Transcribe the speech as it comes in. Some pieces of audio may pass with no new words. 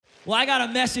Well, I got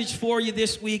a message for you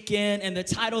this weekend, and the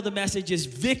title of the message is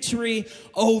Victory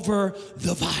Over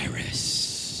the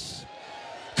Virus.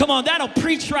 Come on, that'll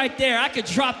preach right there. I could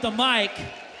drop the mic.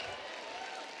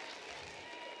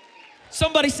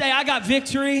 Somebody say, I got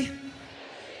victory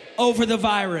over the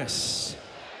virus.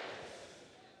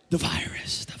 The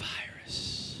virus, the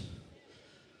virus,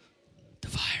 the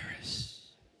virus.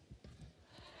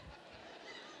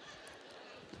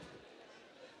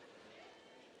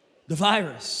 The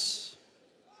virus.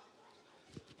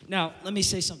 Now, let me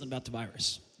say something about the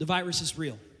virus. The virus is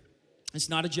real. It's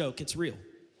not a joke, it's real.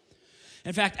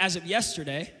 In fact, as of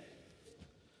yesterday,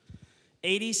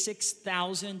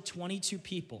 86,022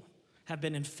 people have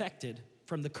been infected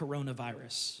from the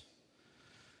coronavirus.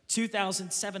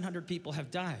 2,700 people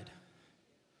have died.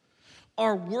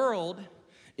 Our world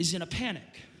is in a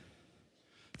panic.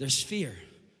 There's fear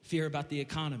about the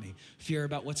economy, fear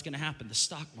about what's gonna happen, the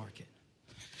stock market.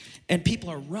 And people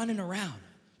are running around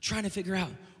trying to figure out,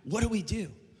 what do we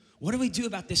do? What do we do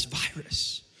about this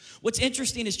virus? What's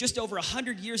interesting is just over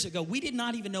 100 years ago, we did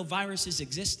not even know viruses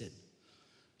existed.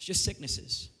 It's just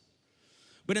sicknesses.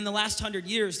 But in the last 100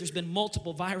 years, there's been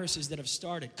multiple viruses that have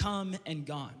started, come and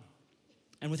gone.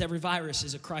 And with every virus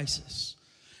is a crisis.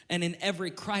 And in every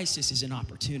crisis is an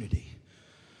opportunity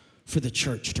for the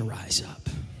church to rise up,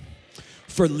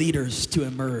 for leaders to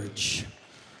emerge,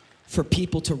 for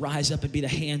people to rise up and be the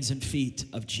hands and feet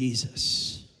of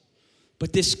Jesus.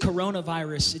 But this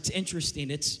coronavirus, it's interesting.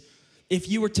 If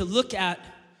you were to look at,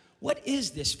 what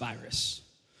is this virus?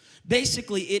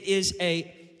 Basically, it is an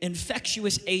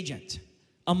infectious agent,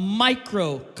 a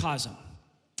microcosm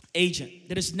agent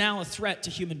that is now a threat to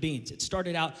human beings. It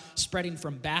started out spreading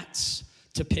from bats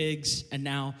to pigs and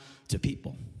now to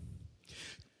people.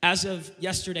 As of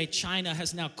yesterday, China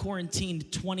has now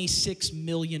quarantined 26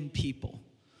 million people.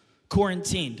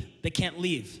 Quarantined. They can't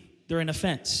leave. They're in a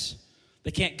fence.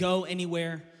 They can't go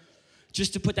anywhere.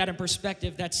 Just to put that in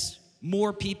perspective, that's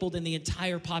more people than the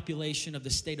entire population of the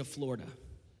state of Florida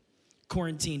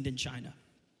quarantined in China.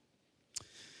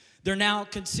 They're now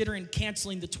considering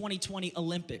canceling the 2020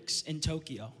 Olympics in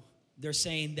Tokyo. They're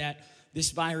saying that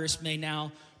this virus may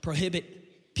now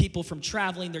prohibit people from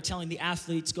traveling. They're telling the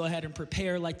athletes, go ahead and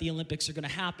prepare like the Olympics are gonna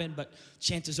happen, but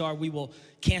chances are we will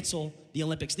cancel the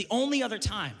Olympics. The only other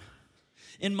time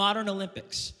in modern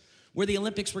Olympics where the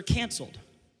Olympics were canceled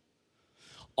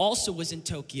also was in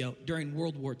Tokyo during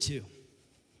World War II.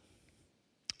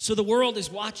 So the world is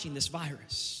watching this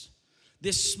virus,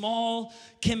 this small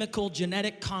chemical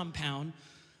genetic compound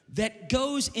that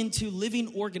goes into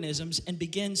living organisms and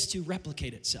begins to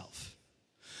replicate itself.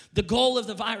 The goal of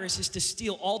the virus is to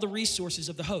steal all the resources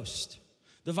of the host.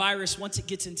 The virus, once it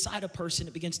gets inside a person,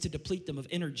 it begins to deplete them of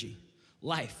energy,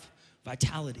 life,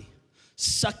 vitality,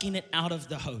 sucking it out of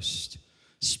the host,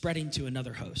 spreading to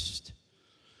another host.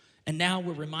 And now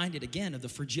we're reminded again of the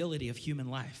fragility of human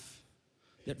life,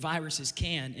 that viruses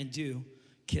can and do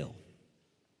kill.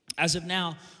 As of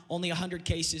now, only 100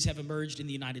 cases have emerged in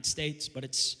the United States, but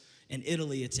it's in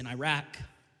Italy, it's in Iraq,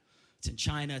 it's in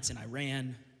China, it's in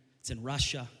Iran, it's in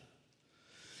Russia.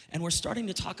 And we're starting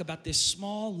to talk about this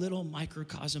small little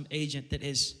microcosm agent that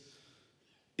has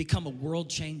become a world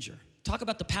changer. Talk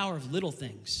about the power of little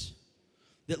things,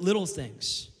 that little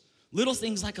things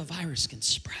like a virus can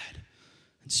spread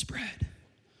and spread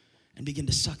and begin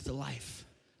to suck the life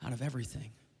out of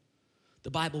everything. The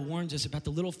Bible warns us about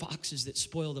the little foxes that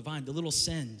spoil the vine, the little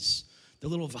sins, the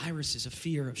little viruses of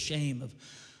fear, of shame,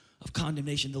 of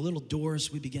condemnation, the little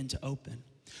doors we begin to open.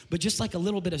 But just like a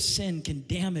little bit of sin can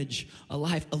damage a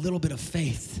life, a little bit of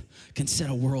faith can set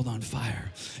a world on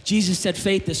fire. Jesus said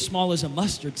faith as small as a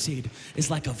mustard seed is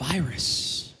like a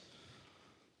virus.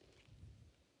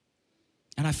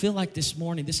 And I feel like this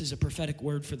morning, this is a prophetic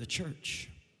word for the church.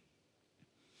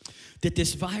 That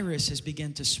this virus has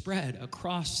begun to spread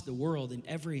across the world in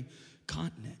every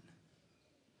continent.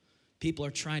 People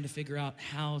are trying to figure out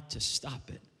how to stop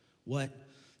it, what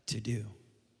to do.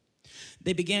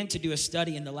 They began to do a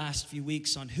study in the last few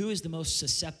weeks on who is the most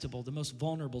susceptible, the most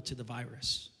vulnerable to the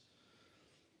virus.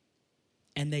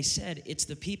 And they said it's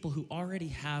the people who already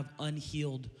have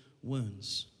unhealed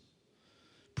wounds,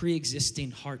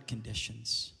 pre-existing heart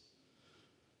conditions,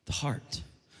 the heart.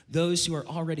 Those who are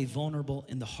already vulnerable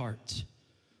in the heart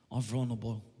are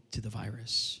vulnerable to the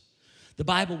virus. The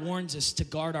Bible warns us to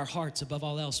guard our hearts above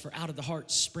all else, for out of the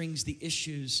heart springs the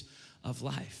issues of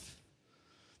life.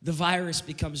 The virus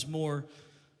becomes more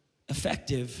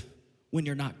effective when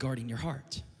you're not guarding your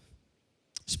heart.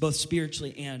 It's both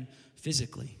spiritually and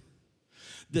physically.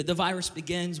 The virus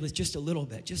begins with just a little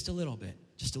bit, just a little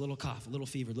cough, a little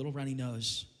fever, a little runny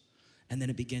nose, and then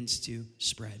it begins to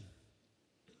spread.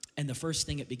 And the first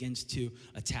thing it begins to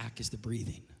attack is the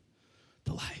breathing,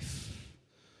 the life.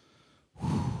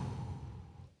 Whew.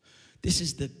 This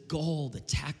is the goal, the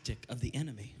tactic of the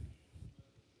enemy.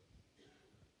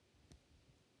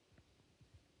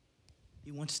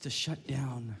 He wants to shut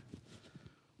down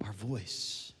our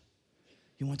voice.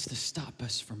 He wants to stop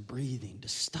us from breathing, to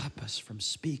stop us from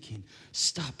speaking,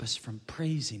 stop us from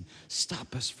praising,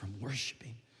 stop us from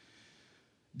worshiping.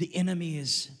 The enemy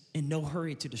is in no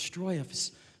hurry to destroy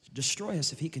us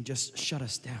if he can just shut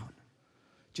us down.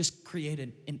 Just create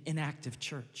an inactive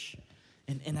church,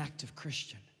 an inactive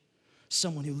Christian,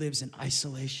 someone who lives in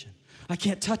isolation. I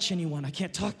can't touch anyone. I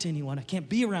can't talk to anyone. I can't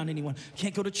be around anyone.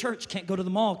 Can't go to church. Can't go to the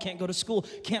mall. Can't go to school.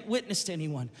 Can't witness to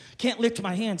anyone. Can't lift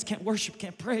my hands. Can't worship.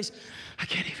 Can't praise. I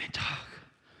can't even talk.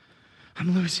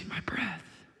 I'm losing my breath.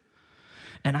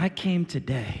 And I came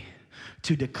today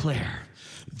to declare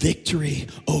victory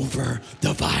over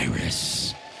the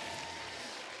virus.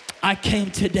 I came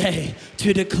today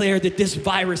to declare that this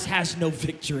virus has no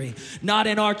victory. Not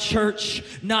in our church,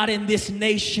 not in this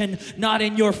nation, not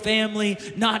in your family,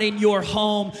 not in your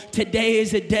home. Today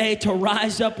is a day to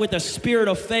rise up with a spirit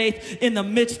of faith in the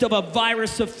midst of a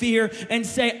virus of fear and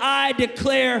say, I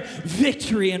declare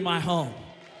victory in my home.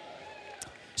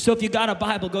 So if you got a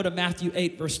Bible, go to Matthew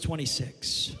 8, verse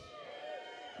 26.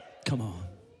 Come on.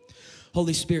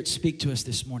 Holy Spirit, speak to us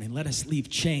this morning. Let us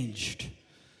leave changed.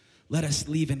 Let us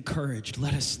leave encouraged.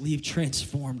 Let us leave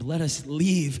transformed. Let us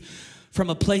leave from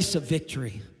a place of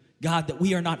victory. God, that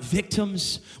we are not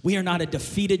victims. We are not a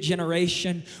defeated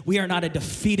generation. We are not a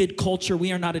defeated culture.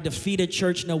 We are not a defeated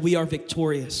church. No, we are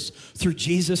victorious through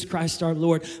Jesus Christ our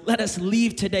Lord. Let us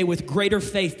leave today with greater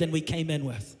faith than we came in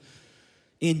with.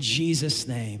 In Jesus'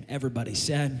 name, everybody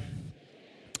said,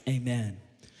 amen.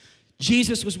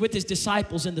 Jesus was with his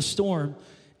disciples in the storm,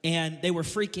 and they were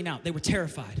freaking out. They were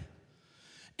terrified.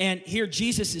 And here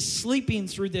Jesus is sleeping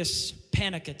through this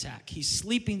panic attack. He's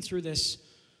sleeping through this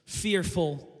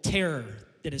fearful terror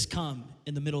that has come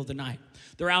in the middle of the night.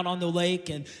 They're out on the lake,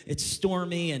 and it's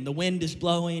stormy, and the wind is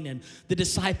blowing, and the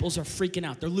disciples are freaking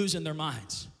out. They're losing their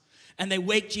minds. And they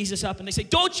wake Jesus up, and they say,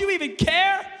 don't you even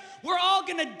care? We're all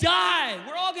going to die.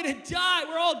 We're all going to die.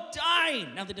 We're all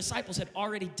dying. Now, the disciples had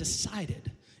already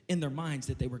decided in their minds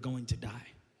that they were going to die,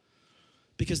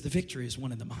 because the victory is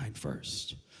won in the mind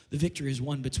first. The victory is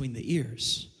won between the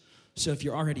ears. So if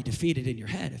you're already defeated in your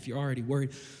head, if you're already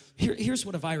worried, here's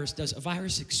what a virus does. A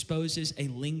virus exposes a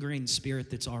lingering spirit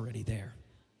that's already there.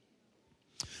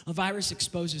 A virus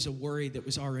exposes a worry that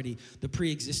was already the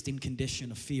pre-existing condition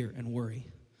of fear and worry.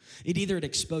 It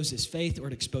exposes faith or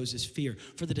it exposes fear.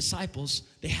 For the disciples,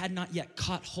 they had not yet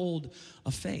caught hold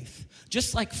of faith.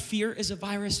 Just like fear is a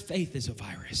virus, faith is a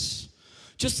virus.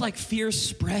 Just like fear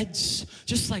spreads,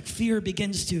 just like fear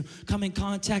begins to come in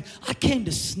contact, I came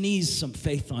to sneeze some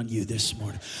faith on you this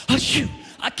morning.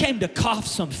 I came to cough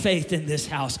some faith in this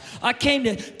house. I came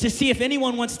to see if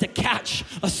anyone wants to catch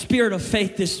a spirit of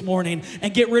faith this morning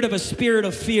and get rid of a spirit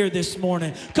of fear this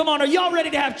morning. Come on, are y'all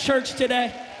ready to have church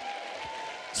today?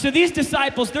 So these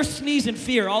disciples, they're sneezing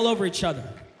fear all over each other.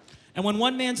 And when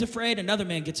one man's afraid, another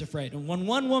man gets afraid. And when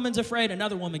one woman's afraid,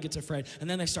 another woman gets afraid. And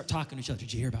then they start talking to each other.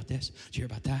 Did you hear about this? Did you hear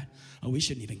about that? Oh, we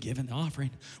shouldn't even give in the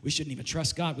offering. We shouldn't even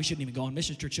trust God. We shouldn't even go on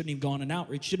mission trip. Shouldn't even go on an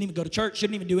outreach. Shouldn't even go to church.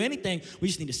 Shouldn't even do anything. We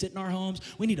just need to sit in our homes.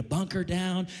 We need to bunker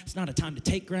down. It's not a time to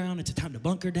take ground. It's a time to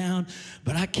bunker down.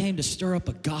 But I came to stir up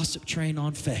a gossip train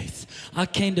on faith. I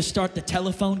came to start the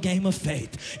telephone game of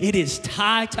faith. It is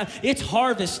time. It's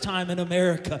harvest time in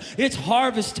America. It's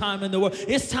harvest time in the world.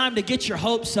 It's time to get your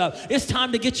hopes up. It's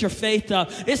time to get your faith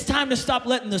up. It's time to stop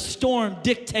letting the storm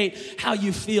dictate how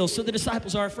you feel. So the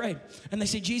disciples are afraid. And they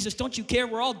say, Jesus, don't you care?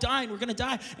 We're all dying. We're going to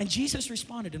die. And Jesus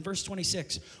responded in verse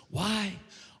 26, why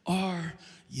are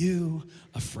you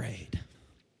afraid?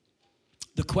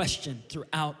 The question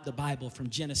throughout the Bible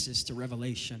from Genesis to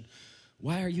Revelation,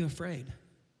 why are you afraid?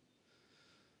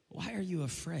 Why are you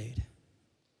afraid?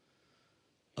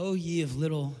 O ye of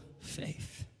little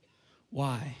faith,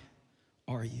 why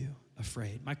are you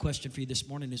afraid? My question for you this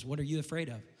morning is, what are you afraid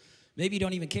of? Maybe you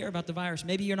don't even care about the virus.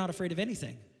 Maybe you're not afraid of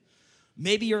anything.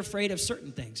 Maybe you're afraid of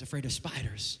certain things, afraid of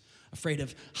spiders, afraid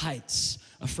of heights,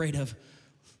 afraid of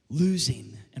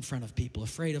losing in front of people,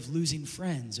 afraid of losing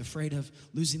friends, afraid of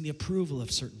losing the approval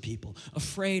of certain people,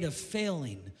 afraid of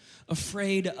failing,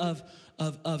 afraid of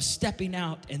stepping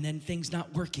out and then things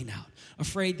not working out,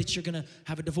 afraid that you're going to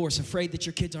have a divorce, afraid that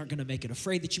your kids aren't going to make it,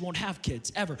 afraid that you won't have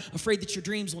kids ever, afraid that your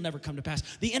dreams will never come to pass.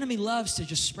 The enemy loves to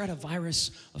just spread a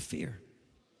virus of fear.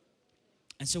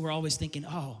 And so we're always thinking,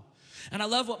 oh. And I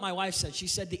love what my wife said. She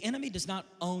said, the enemy does not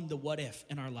own the what if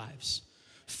in our lives.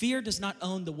 Fear does not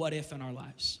own the what if in our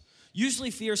lives.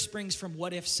 Usually fear springs from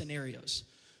what if scenarios.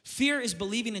 Fear is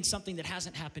believing in something that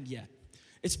hasn't happened yet.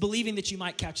 It's believing that you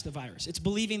might catch the virus. It's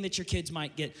believing that your kids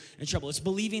might get in trouble. It's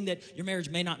believing that your marriage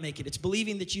may not make it. It's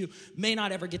believing that you may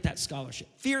not ever get that scholarship.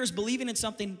 Fear is believing in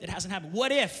something that hasn't happened.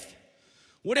 What if?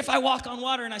 What if I walk on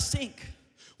water and I sink?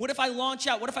 What if I launch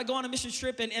out? What if I go on a mission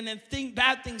trip and then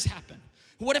bad things happen?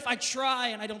 What if I try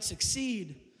and I don't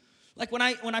succeed? Like when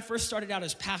I first started out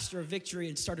as pastor of Victory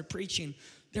and started preaching,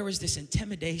 there was this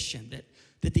intimidation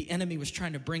that the enemy was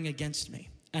trying to bring against me.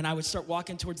 And I would start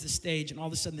walking towards the stage, and all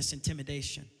of a sudden this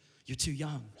intimidation. You're too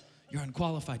young. You're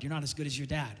unqualified. You're not as good as your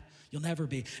dad. You'll never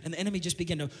be. And the enemy just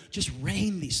began to just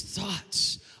rain these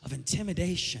thoughts of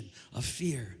intimidation, of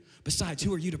fear. Besides,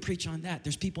 who are you to preach on that?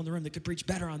 There's people in the room that could preach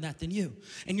better on that than you.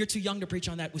 And you're too young to preach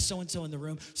on that with so-and-so in the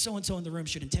room. So-and-so in the room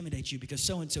should intimidate you because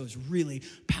so-and-so is really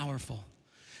powerful.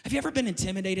 Have you ever been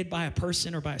intimidated by a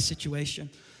person or by a situation?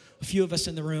 A few of us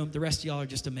in the room. The rest of y'all are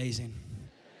just amazing.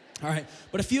 All right,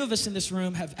 but a few of us in this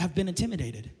room have been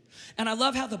intimidated. And I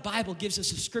love how the Bible gives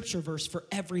us a scripture verse for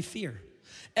every fear.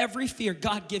 Every fear,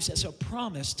 God gives us a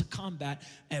promise to combat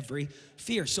every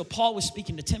fear. So Paul was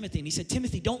speaking to Timothy, and he said,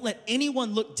 Timothy, don't let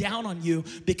anyone look down on you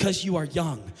because you are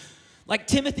young. Like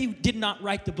Timothy did not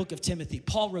write the book of Timothy.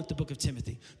 Paul wrote the book of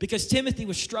Timothy because Timothy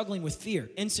was struggling with fear,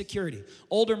 insecurity.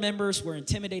 Older members were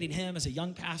intimidating him as a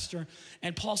young pastor.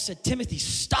 And Paul said, Timothy,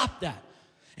 stop that.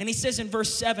 And he says in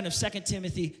verse 7 of 2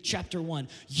 Timothy chapter 1,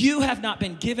 you have not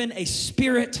been given a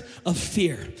spirit of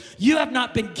fear. You have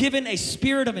not been given a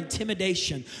spirit of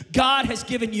intimidation. God has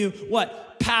given you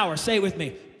what? Power. Say it with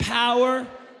me. Power,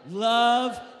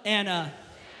 love, and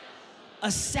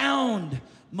a sound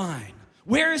mind.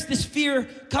 Where is this fear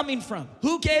coming from?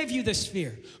 Who gave you this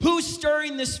fear? Who's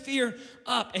stirring this fear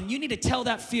up? And you need to tell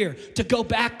that fear to go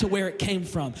back to where it came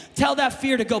from. Tell that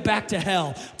fear to go back to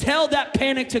hell. Tell that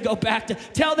panic to go back to,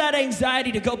 tell that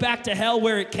anxiety to go back to hell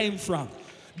where it came from.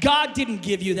 God didn't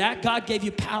give you that. God gave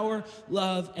you power,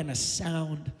 love, and a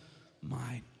sound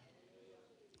mind.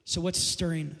 So what's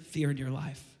stirring fear in your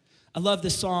life? I love the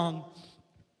song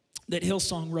that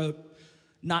Hillsong wrote,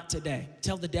 Not Today.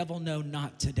 Tell the devil no,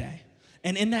 not today.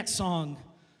 And in that song,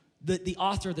 the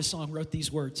author of the song wrote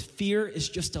these words, fear is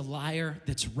just a liar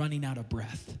that's running out of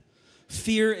breath.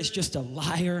 Fear is just a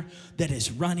liar that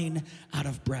is running out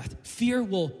of breath. Fear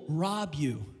will rob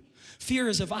you. Fear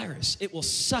is a virus. It will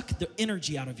suck the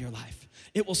energy out of your life.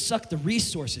 It will suck the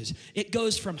resources. It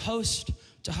goes from host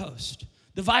to host.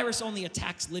 The virus only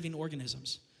attacks living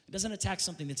organisms. It doesn't attack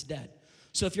something that's dead.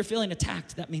 So if you're feeling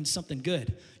attacked, that means something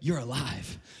good. You're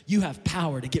alive. You have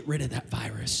power to get rid of that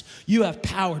virus. You have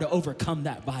power to overcome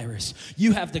that virus.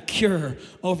 You have the cure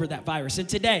over that virus. And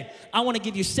today, I want to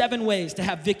give you 7 ways to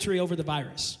have victory over the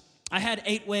virus. I had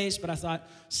 8 ways, but I thought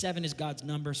 7 is God's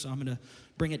number, so I'm going to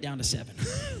bring it down to 7.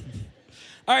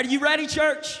 All right, are you ready,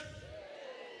 church?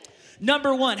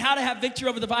 Number 1, how to have victory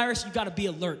over the virus, you've got to be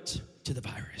alert to the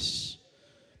virus.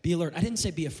 Be alert. I didn't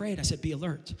say be afraid. I said be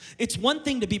alert. It's one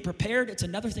thing to be prepared. It's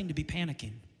another thing to be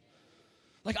panicking.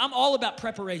 Like, I'm all about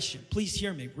preparation. Please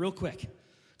hear me real quick.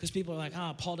 Because people are like,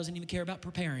 Paul doesn't even care about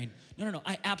preparing. No.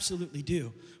 I absolutely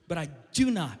do. But I do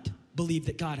not believe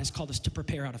that God has called us to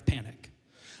prepare out of panic.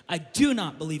 I do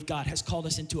not believe God has called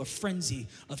us into a frenzy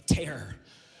of terror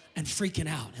and freaking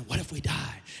out. And what if we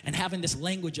die? And having this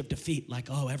language of defeat, like,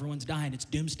 oh, everyone's dying. It's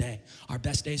doomsday. Our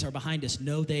best days are behind us.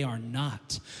 No, they are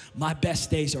not. My best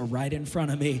days are right in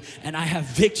front of me. And I have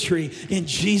victory in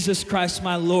Jesus Christ,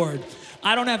 my Lord.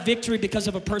 I don't have victory because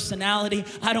of a personality.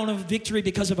 I don't have victory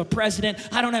because of a president.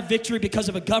 I don't have victory because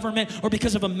of a government or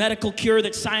because of a medical cure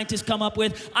that scientists come up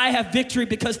with. I have victory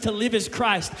because to live is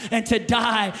Christ and to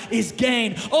die is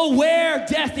gain. Oh, where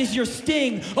death is your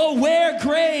sting. Oh, where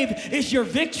grave is your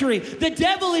victory. The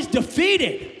devil is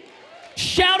defeated.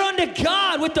 Shout unto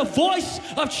God with the voice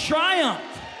of triumph.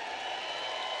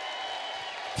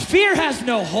 Fear has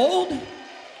no hold.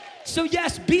 So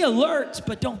yes, be alert,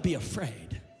 but don't be afraid.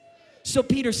 So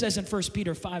Peter says in 1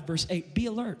 Peter 5, verse 8, be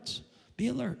alert. Be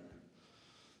alert.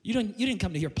 You didn't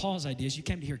come to hear Paul's ideas. You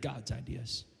came to hear God's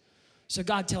ideas. So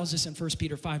God tells us in 1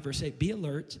 Peter 5, verse 8, be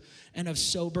alert and of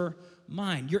sober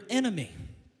mind. Your enemy,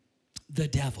 the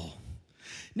devil.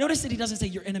 Notice that he doesn't say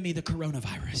your enemy, the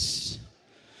coronavirus.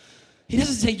 He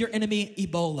doesn't say your enemy,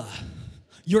 Ebola.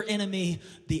 Your enemy,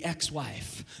 the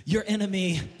ex-wife. Your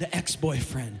enemy, the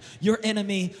ex-boyfriend. Your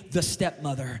enemy, the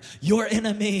stepmother. Your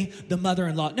enemy, the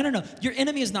mother-in-law. No. Your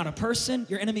enemy is not a person.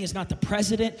 Your enemy is not the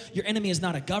president. Your enemy is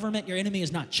not a government. Your enemy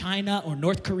is not China or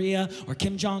North Korea or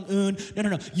Kim Jong-un.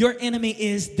 No. Your enemy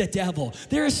is the devil.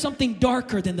 There is something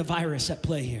darker than the virus at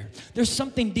play here. There's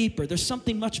something deeper. There's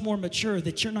something much more mature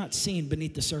that you're not seeing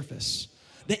beneath the surface.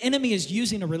 The enemy is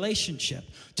using a relationship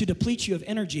to deplete you of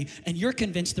energy, and you're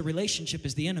convinced the relationship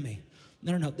is the enemy.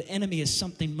 No. The enemy is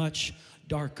something much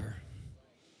darker.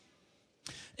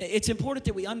 It's important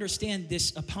that we understand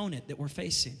this opponent that we're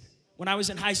facing. When I was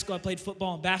in high school, I played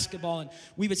football and basketball, and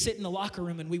we would sit in the locker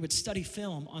room and we would study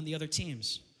film on the other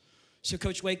teams. So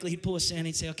Coach Wakely, he'd pull us in and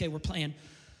he'd say, okay, we're playing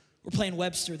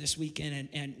Webster this weekend,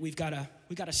 and we got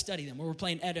to study them. Or we're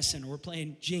playing Edison, or we're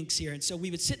playing Jinx here. And so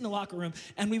we would sit in the locker room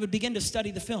and we would begin to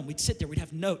study the film. We'd sit there, we'd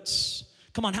have notes.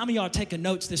 Come on, how many of y'all are taking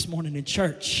notes this morning in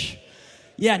church?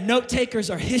 Yeah, note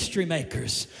takers are history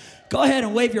makers. Go ahead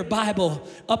and wave your Bible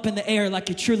up in the air like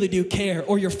you truly do care,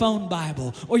 or your phone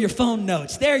Bible, or your phone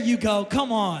notes. There you go.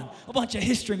 Come on. A bunch of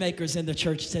history makers in the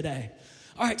church today.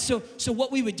 All right, so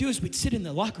what we would do is we'd sit in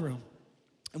the locker room,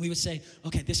 and we would say,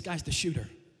 okay, this guy's the shooter.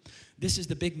 This is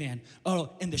the big man. Oh,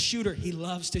 and the shooter, he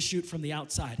loves to shoot from the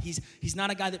outside. He's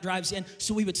not a guy that drives in.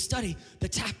 So we would study the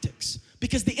tactics,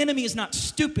 because the enemy is not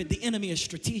stupid. The enemy is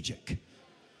strategic.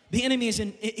 The enemy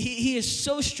he is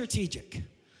so strategic.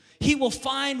 He will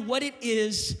find what it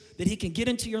is that he can get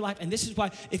into your life. And this is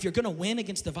why, if you're going to win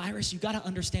against the virus, you got to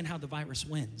understand how the virus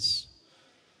wins.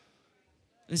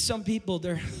 And some people,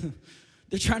 they're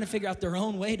trying to figure out their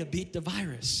own way to beat the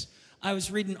virus. I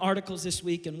was reading articles this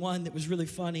week, and one that was really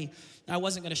funny. I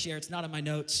wasn't going to share it. It's not in my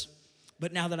notes.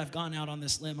 But now that I've gone out on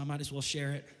this limb, I might as well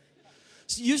share it.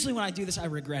 So usually when I do this, I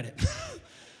regret it.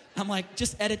 I'm like,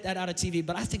 just edit that out of TV.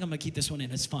 But I think I'm going to keep this one in.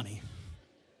 It's funny.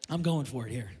 I'm going for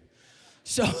it here.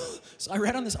 So I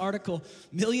read on this article,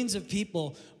 millions of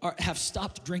people have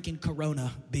stopped drinking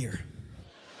Corona beer.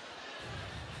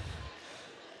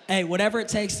 Hey, whatever it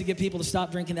takes to get people to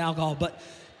stop drinking alcohol, but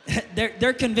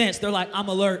they're convinced. They're like, I'm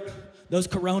alert. Those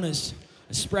Coronas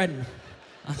are spreading.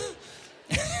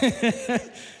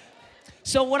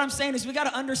 So what I'm saying is we got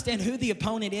to understand who the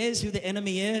opponent is, who the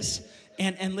enemy is.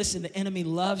 And listen, the enemy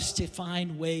loves to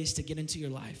find ways to get into your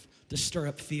life, to stir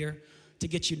up fear, to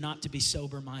get you not to be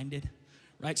sober-minded.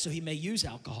 Right? So he may use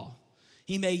alcohol.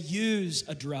 He may use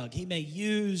a drug. He may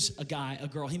use a guy, a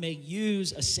girl. He may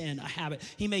use a sin, a habit.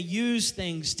 He may use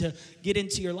things to get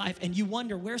into your life. And you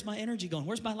wonder, where's my energy going?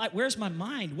 Where's my life? Where's my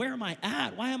mind? Where am I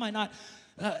at? Why am I not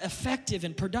effective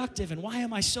and productive? And why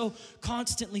am I so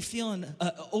constantly feeling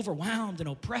overwhelmed and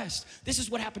oppressed? This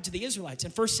is what happened to the Israelites in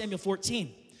 1 Samuel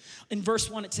 14. In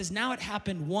verse 1, it says, now it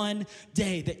happened one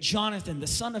day that Jonathan, the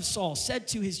son of Saul, said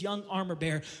to his young armor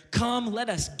bearer, come, let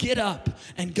us get up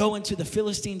and go into the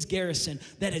Philistines' garrison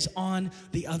that is on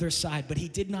the other side. But he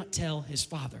did not tell his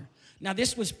father. Now,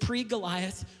 this was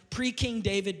pre-Goliath, pre-King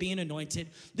David being anointed.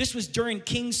 This was during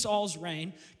King Saul's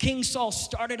reign. King Saul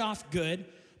started off good,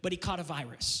 but he caught a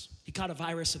virus. He caught a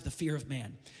virus of the fear of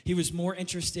man. He was more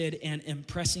interested in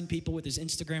impressing people with his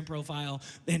Instagram profile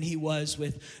than he was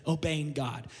with obeying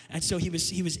God. And so he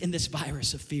was in this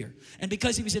virus of fear. And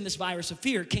because he was in this virus of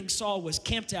fear, King Saul was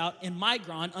camped out in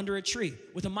Migron under a tree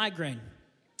with a migraine.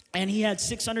 And he had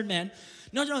 600 men.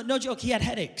 No joke, he had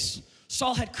headaches.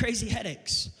 Saul had crazy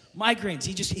headaches, migraines.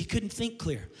 He couldn't think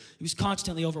clear. He was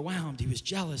constantly overwhelmed. He was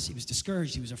jealous. He was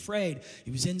discouraged. He was afraid.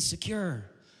 He was insecure.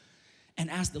 And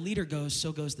as the leader goes,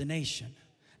 so goes the nation.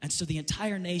 And so the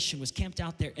entire nation was camped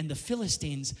out there, and the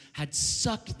Philistines had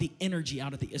sucked the energy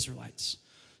out of the Israelites.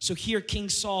 So here King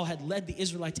Saul had led the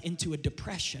Israelites into a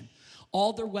depression.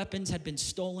 All their weapons had been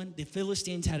stolen. The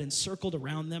Philistines had encircled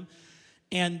around them,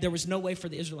 and there was no way for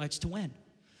the Israelites to win.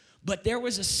 But there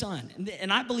was a son,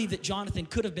 and I believe that Jonathan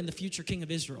could have been the future king of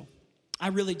Israel. I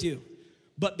really do.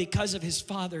 But because of his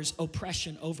father's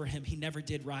oppression over him, he never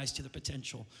did rise to the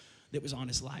potential that was on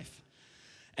his life.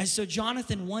 And so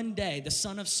Jonathan, one day, the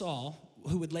son of Saul,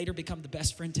 who would later become the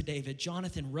best friend to David,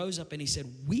 Jonathan rose up and he said,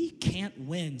 we can't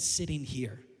win sitting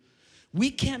here.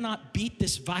 We cannot beat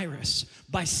this virus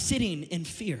by sitting in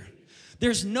fear.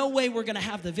 There's no way we're going to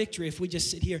have the victory if we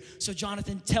just sit here. So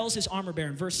Jonathan tells his armor bearer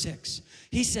in verse 6,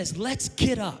 he says, let's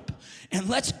get up and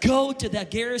let's go to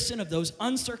that garrison of those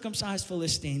uncircumcised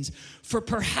Philistines, for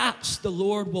perhaps the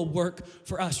Lord will work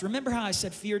for us. Remember how I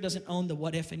said fear doesn't own the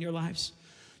what if in your lives?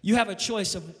 You have a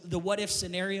choice of the what-if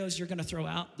scenarios you're going to throw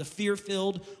out, the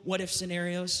fear-filled what-if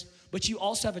scenarios, but you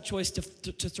also have a choice to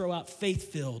throw out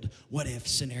faith-filled what-if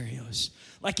scenarios.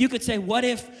 Like you could say, what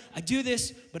if I do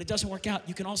this, but it doesn't work out?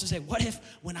 You can also say, what if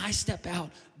when I step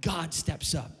out, God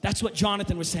steps up? That's what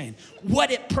Jonathan was saying. What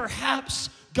if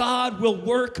perhaps God will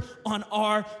work on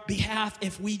our behalf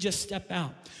if we just step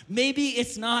out? Maybe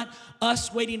it's not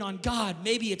us waiting on God.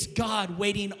 Maybe it's God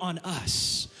waiting on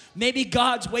us. Maybe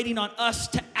God's waiting on us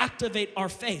to activate our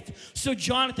faith. So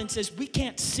Jonathan says, we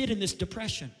can't sit in this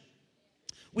depression.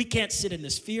 We can't sit in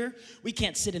this fear. We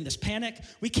can't sit in this panic.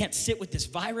 We can't sit with this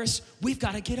virus. We've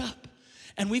got to get up.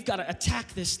 And we've got to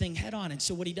attack this thing head on. And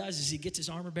so what he does is he gets his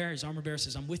armor bearer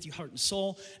says, I'm with you, heart and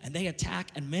soul. And they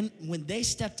attack. And when they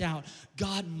stepped out,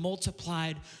 God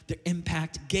multiplied their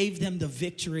impact, gave them the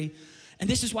victory. And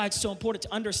this is why it's so important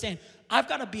to understand. I've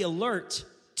got to be alert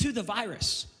to the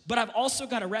virus, but I've also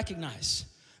got to recognize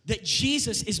that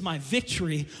Jesus is my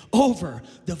victory over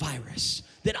the virus.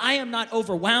 That I am not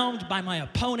overwhelmed by my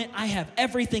opponent. I have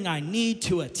everything I need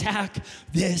to attack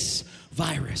this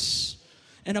virus.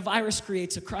 And a virus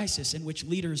creates a crisis in which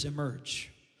leaders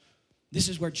emerge. This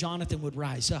is where Jonathan would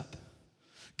rise up.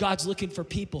 God's looking for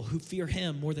people who fear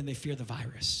him more than they fear the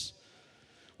virus.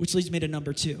 Which leads me to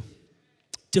number 2.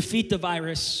 Defeat the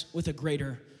virus with a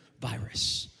greater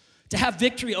virus. To have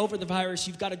victory over the virus,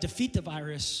 you've got to defeat the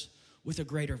virus with a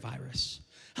greater virus.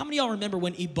 How many of y'all remember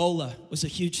when Ebola was a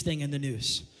huge thing in the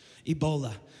news?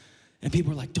 Ebola. And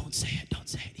people were like, don't say it,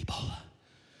 Ebola.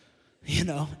 You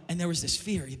know, and there was this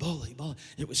fear, Ebola.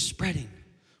 It was spreading.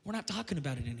 We're not talking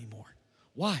about it anymore.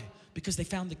 Why? Because they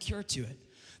found the cure to it.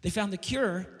 They found the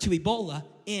cure to Ebola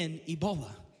in Ebola.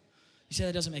 You say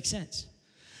that doesn't make sense.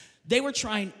 They were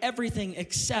trying everything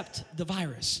except the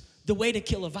virus. The way to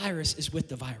kill a virus is with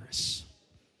the virus.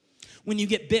 When you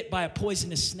get bit by a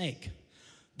poisonous snake,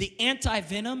 the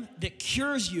anti-venom that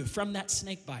cures you from that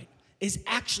snake bite is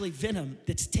actually venom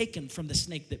that's taken from the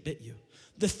snake that bit you.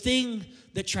 The thing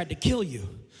that tried to kill you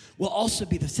will also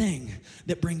be the thing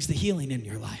that brings the healing in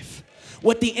your life.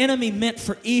 What the enemy meant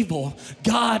for evil,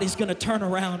 God is going to turn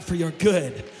around for your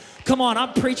good. Come on,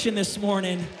 I'm preaching this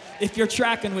morning if you're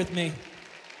tracking with me.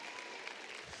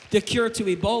 The cure to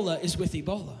Ebola is with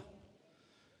Ebola.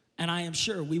 And I am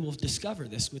sure we will discover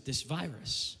this with this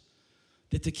virus,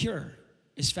 that the cure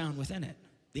is found within it.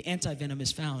 The antivenom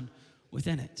is found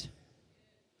within it.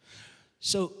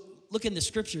 So look in the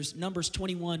scriptures, Numbers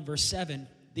 21, verse 7.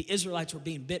 The Israelites were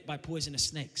being bit by poisonous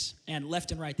snakes. And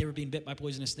left and right, they were being bit by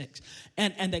poisonous snakes.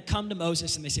 And they come to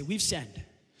Moses and they say, we've sinned.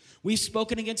 We've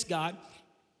spoken against God,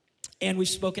 and we've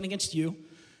spoken against you.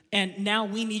 And now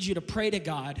we need you to pray to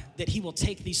God that he will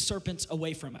take these serpents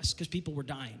away from us, because people were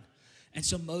dying. And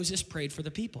so Moses prayed for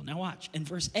the people. Now watch, in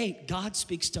verse 8, God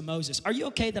speaks to Moses. Are you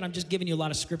okay that I'm just giving you a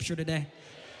lot of scripture today?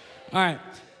 All right.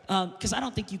 Because I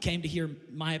don't think you came to hear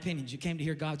my opinions. You came to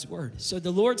hear God's word. So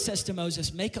the Lord says to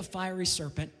Moses, make a fiery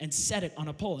serpent and set it on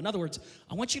a pole. In other words,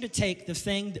 I want you to take the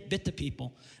thing that bit the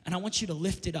people, and I want you to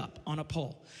lift it up on a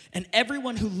pole. And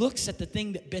everyone who looks at the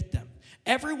thing that bit them,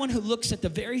 everyone who looks at the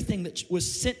very thing that was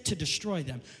sent to destroy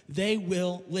them, they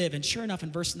will live. And sure enough,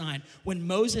 in verse 9, when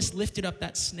Moses lifted up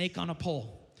that snake on a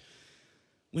pole,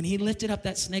 when he lifted up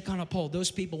that snake on a pole, those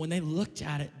people, when they looked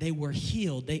at it, they were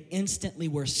healed. They instantly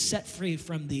were set free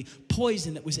from the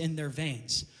poison that was in their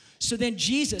veins. So then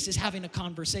Jesus is having a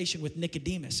conversation with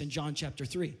Nicodemus in John chapter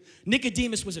 3.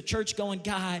 Nicodemus was a church-going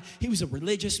guy. He was a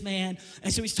religious man.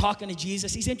 And so he's talking to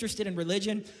Jesus. He's interested in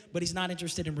religion, but he's not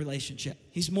interested in relationship.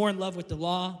 He's more in love with the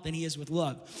law than he is with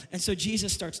love. And so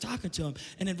Jesus starts talking to him.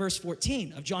 And in verse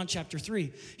 14 of John chapter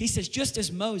 3, he says, just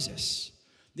as Moses...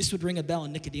 This would ring a bell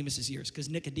in Nicodemus' ears, because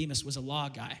Nicodemus was a law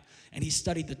guy, and he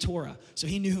studied the Torah. So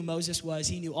he knew who Moses was.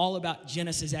 He knew all about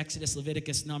Genesis, Exodus,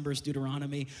 Leviticus, Numbers,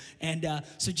 Deuteronomy. And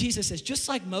so Jesus says, just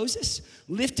like Moses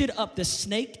lifted up the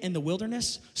snake in the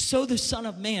wilderness, so the Son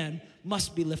of Man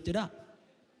must be lifted up.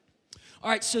 All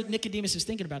right, so Nicodemus is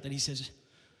thinking about that. He says,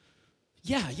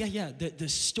 yeah, the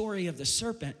story of the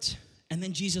serpent. And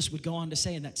then Jesus would go on to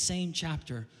say in that same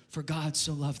chapter, for God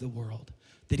so loved the world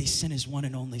that he sent his one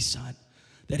and only Son,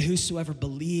 that whosoever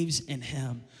believes in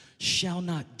him shall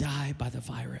not die by the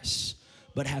virus,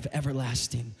 but have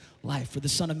everlasting life. For the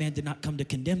Son of Man did not come to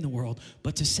condemn the world,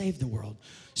 but to save the world.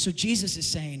 So Jesus is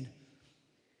saying,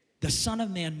 the Son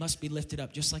of Man must be lifted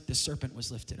up, just like the serpent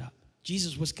was lifted up.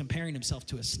 Jesus was comparing himself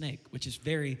to a snake, which is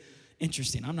very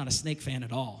interesting. I'm not a snake fan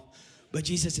at all. But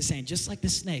Jesus is saying, just like the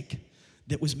snake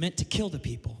that was meant to kill the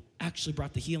people actually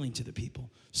brought the healing to the people,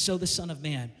 so the Son of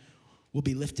Man will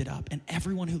be lifted up, and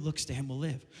everyone who looks to him will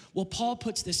live. Well, Paul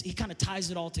puts this, he kind of ties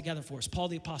it all together for us. Paul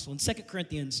the Apostle in 2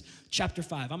 Corinthians chapter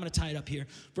 5, I'm going to tie it up here,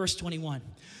 verse 21.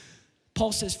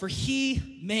 Paul says, for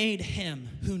he made him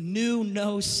who knew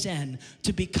no sin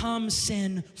to become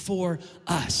sin for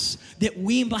us, that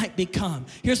we might become.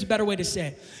 Here's a better way to say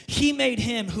it. He made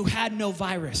him who had no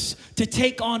virus to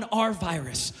take on our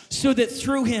virus, so that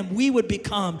through him we would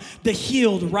become the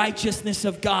healed righteousness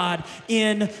of God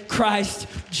in Christ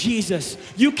Jesus.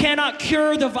 You cannot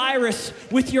cure the virus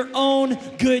with your own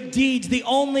good deeds. The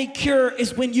only cure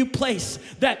is when you place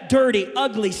that dirty,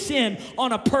 ugly sin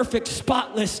on a perfect,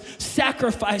 spotless,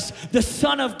 sacrifice, the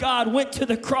Son of God went to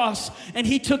the cross, and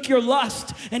he took your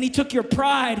lust, and he took your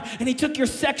pride, and he took your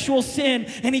sexual sin,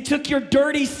 and he took your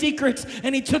dirty secrets,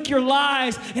 and he took your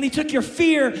lies, and he took your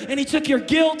fear, and he took your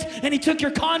guilt, and he took your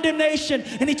condemnation,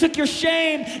 and he took your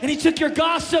shame, and he took your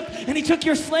gossip, and he took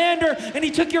your slander, and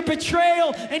he took your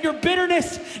betrayal and your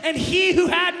bitterness, and he who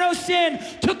had no sin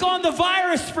took on the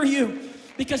virus for you,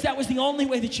 because that was the only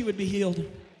way that you would be healed.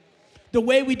 The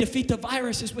way we defeat the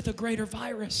virus is with a greater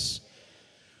virus.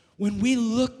 When we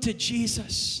look to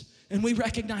Jesus and we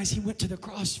recognize he went to the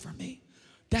cross for me,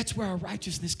 that's where our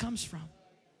righteousness comes from.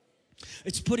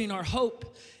 It's putting our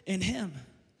hope in him.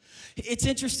 It's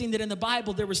interesting that in the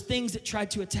Bible, there was things that tried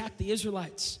to attack the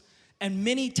Israelites, and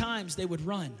many times they would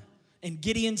run. In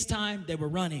Gideon's time, they were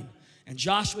running. In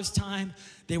Joshua's time,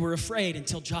 they were afraid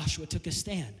until Joshua took a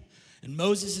stand. In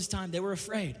Moses' time, they were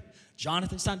afraid.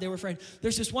 Jonathan's time, they were afraid.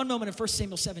 There's this one moment in 1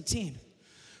 Samuel 17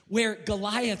 where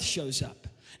Goliath shows up,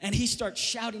 and he starts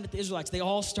shouting at the Israelites. They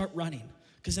all start running,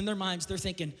 because in their minds, they're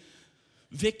thinking,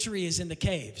 victory is in the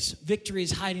caves. Victory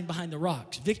is hiding behind the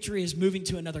rocks. Victory is moving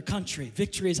to another country.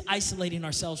 Victory is isolating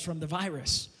ourselves from the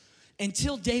virus.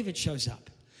 Until David shows up,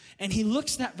 and he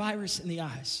looks that virus in the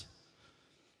eyes,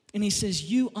 and he says,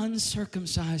 you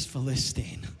uncircumcised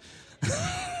Philistine.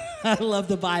 I love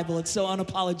the Bible. It's so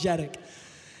unapologetic.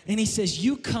 And he says,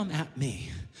 you come at me.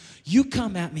 You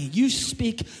come at me. You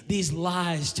speak these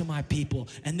lies to my people,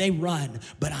 and they run,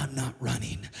 but I'm not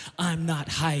running. I'm not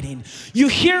hiding. You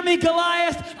hear me,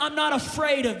 Goliath? I'm not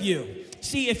afraid of you.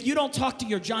 See, if you don't talk to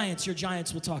your giants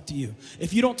will talk to you.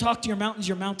 If you don't talk to your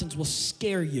mountains will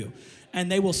scare you,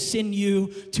 and they will send you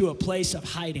to a place of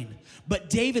hiding. But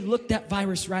David looked that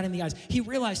virus right in the eyes. He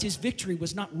realized his victory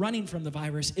was not running from the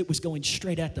virus. It was going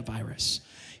straight at the virus.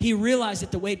 He realized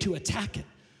that the way to attack it,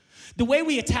 the way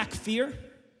we attack fear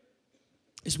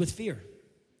is with fear.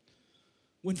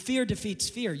 When fear defeats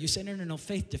fear, you say, no,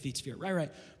 faith defeats fear. Right.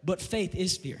 But faith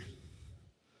is fear.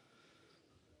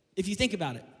 If you think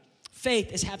about it,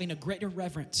 faith is having a greater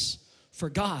reverence for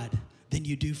God than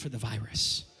you do for the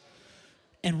virus.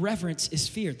 And reverence is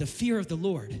fear, the fear of the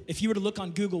Lord. If you were to look on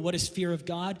Google, what is fear of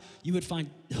God? You would find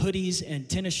hoodies and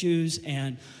tennis shoes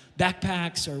and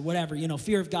backpacks or whatever,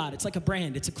 fear of God. It's like a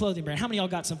brand. It's a clothing brand. How many of y'all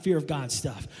got some fear of God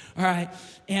stuff? All right.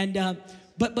 And,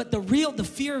 but the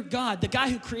fear of God, the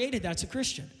guy who created that's a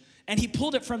Christian. And he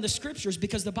pulled it from the scriptures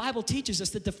because the Bible teaches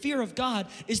us that the fear of God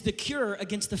is the cure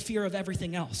against the fear of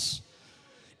everything else.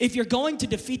 If you're going to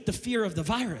defeat the fear of the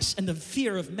virus and the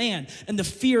fear of man and the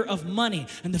fear of money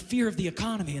and the fear of the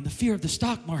economy and the fear of the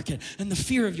stock market and the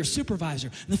fear of your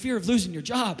supervisor and the fear of losing your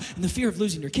job and the fear of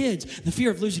losing your kids and the fear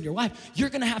of losing your wife, you're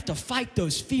going to have to fight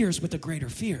those fears with a greater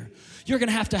fear. You're going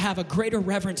to have a greater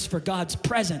reverence for God's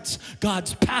presence,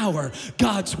 God's power,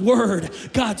 God's word,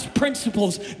 God's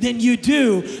principles than you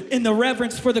do in the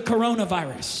reverence for the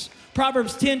coronavirus.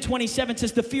 Proverbs 10:27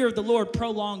 says, the fear of the Lord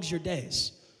prolongs your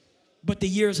days, but the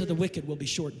years of the wicked will be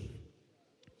shortened.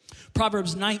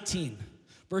 Proverbs 19,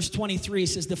 verse 23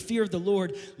 says, the fear of the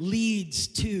Lord leads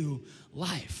to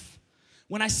life.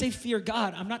 When I say fear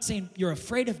God, I'm not saying you're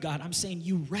afraid of God. I'm saying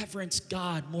you reverence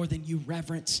God more than you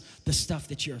reverence the stuff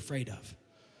that you're afraid of.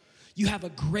 You have a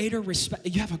greater respect.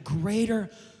 You have a greater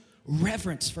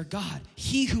reverence for God.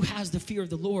 He who has the fear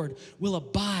of the Lord will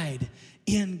abide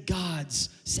in God's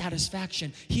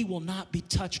satisfaction. He will not be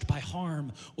touched by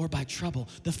harm or by trouble.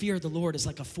 The fear of the Lord is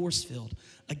like a force field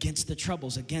against the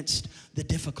troubles, against the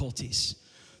difficulties.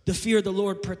 The fear of the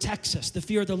Lord protects us. The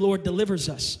fear of the Lord delivers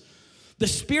us. The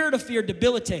spirit of fear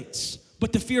debilitates,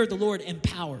 but the fear of the Lord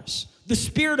empowers. The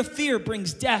spirit of fear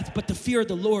brings death, but the fear of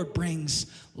the Lord brings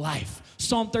life.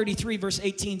 Psalm 33 verse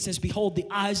 18 says, behold, the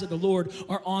eyes of the Lord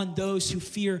are on those who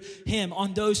fear him,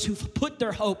 on those who put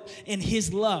their hope in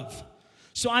his love.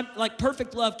 So I'm like,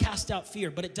 perfect love casts out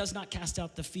fear, but it does not cast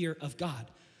out the fear of God,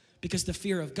 because the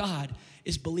fear of God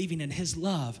is believing in his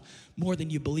love more than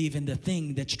you believe in the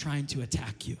thing that's trying to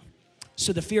attack you.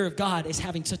 So the fear of God is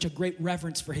having such a great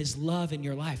reverence for his love in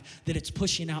your life that it's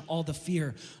pushing out all the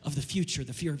fear of the future,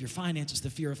 the fear of your finances, the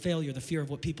fear of failure, the fear of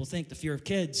what people think, the fear of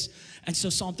kids. And so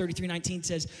Psalm 33:19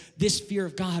 says, this fear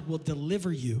of God will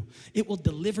deliver you. It will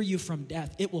deliver you from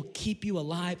death. It will keep you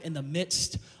alive in the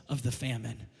midst of the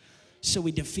famine. So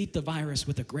we defeat the virus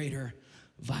with a greater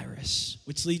virus,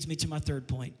 which leads me to my third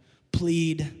point.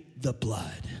 Plead the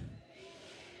blood.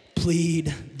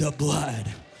 Plead the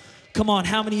blood. Come on,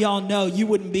 how many of y'all know you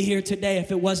wouldn't be here today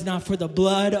if it was not for the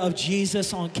blood of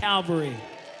Jesus on Calvary?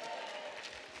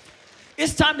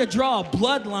 It's time to draw a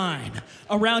bloodline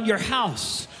around your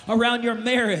house, around your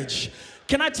marriage.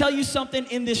 Can I tell you something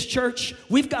in this church?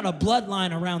 We've got a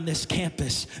bloodline around this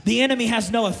campus. The enemy has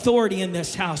no authority in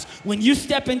this house. When you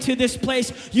step into this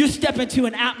place, you step into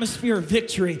an atmosphere of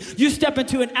victory. You step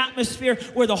into an atmosphere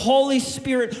where the Holy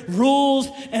Spirit rules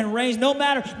and reigns. No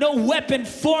weapon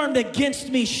formed against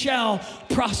me shall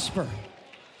prosper.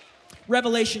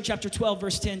 Revelation chapter 12,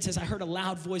 verse 10 says, I heard a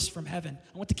loud voice from heaven.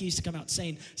 I want the keys to come out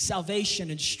saying, salvation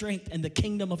and strength and the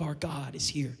kingdom of our God is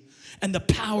here. And the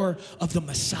power of the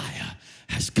Messiah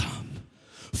has come.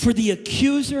 For the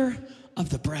accuser of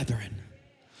the brethren,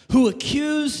 who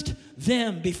accused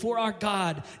them before our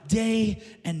God day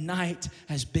and night,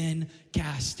 has been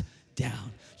cast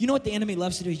down. You know what the enemy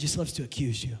loves to do? He just loves to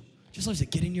accuse you. Just loves to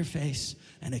get in your face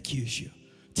and accuse you.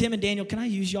 Tim and Daniel, can I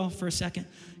use y'all for a second?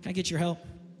 Can I get your help?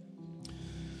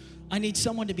 I need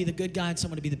someone to be the good guy and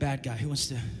someone to be the bad guy. Who wants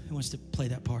to play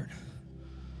that part?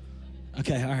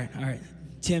 Okay, all right.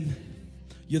 Tim,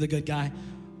 you're the good guy.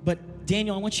 But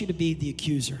Daniel, I want you to be the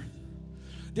accuser.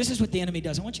 This is what the enemy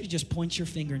does. I want you to just point your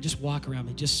finger and just walk around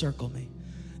me, just circle me.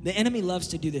 The enemy loves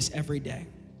to do this every day.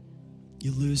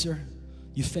 You loser,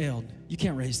 you failed. You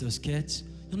can't raise those kids.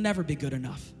 You'll never be good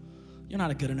enough. You're not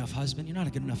a good enough husband. You're not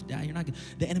a good enough dad. You're not good.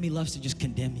 The enemy loves to just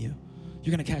condemn you.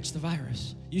 You're going to catch the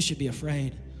virus. You should be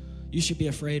afraid. You should be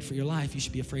afraid for your life. You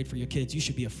should be afraid for your kids. You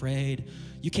should be afraid.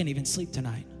 You can't even sleep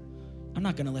tonight. I'm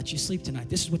not going to let you sleep tonight.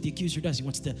 This is what the accuser does. He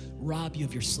wants to rob you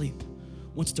of your sleep.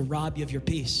 Wants to rob you of your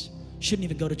peace. Shouldn't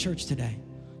even go to church today.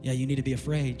 Yeah, you need to be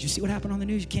afraid. Do you see what happened on the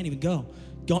news? You can't even go.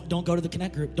 Don't go to the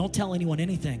Connect group. Don't tell anyone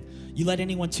anything. You let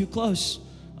anyone too close,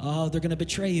 oh, they're going to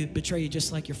betray you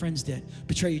just like your friends did.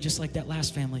 Betray you just like that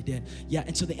last family did. Yeah,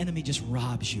 and so the enemy just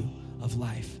robs you of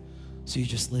life. So you're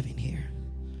just living here.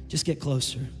 Just get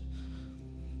closer.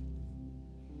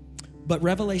 But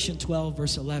Revelation 12,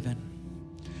 verse 11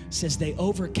 says they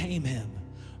overcame him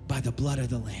by the blood of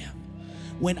the Lamb.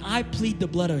 When I plead the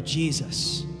blood of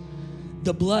Jesus,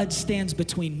 the blood stands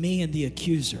between me and the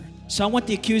accuser. So I want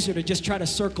the accuser to just try to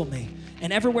circle me.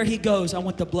 And everywhere he goes, I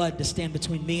want the blood to stand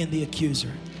between me and the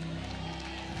accuser.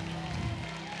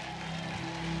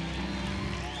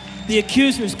 The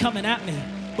accuser is coming at me,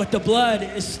 but the blood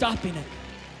is stopping it.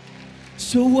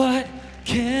 So what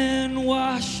can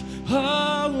wash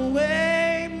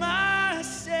away my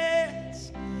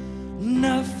sins?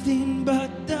 Nothing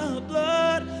but the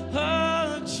blood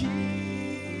of Jesus.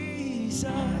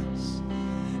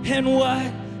 And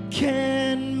what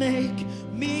can make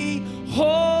me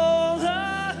whole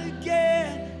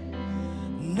again?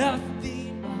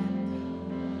 Nothing.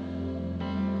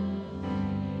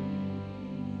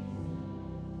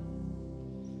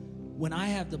 When I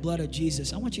have the blood of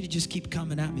Jesus, I want you to just keep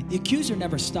coming at me. The accuser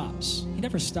never stops. He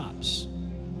never stops.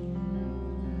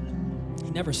 He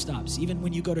never stops. Even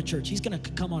when you go to church, he's going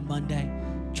to come on Monday,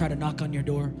 try to knock on your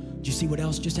door. Did you see what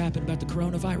else just happened about the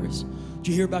coronavirus? Did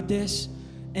you hear about this?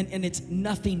 And it's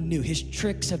nothing new. His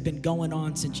tricks have been going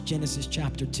on since Genesis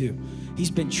chapter 2.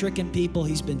 He's been tricking people.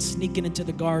 He's been sneaking into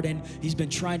the garden. He's been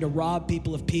trying to rob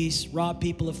people of peace, rob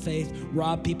people of faith,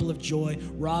 rob people of joy,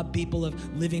 rob people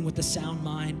of living with a sound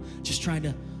mind, just trying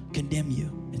to condemn you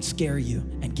and scare you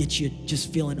and get you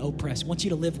just feeling oppressed. Wants you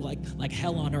to live like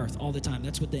hell on earth all the time.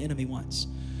 That's what the enemy wants.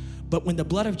 But when the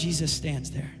blood of Jesus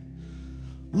stands there,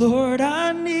 Lord,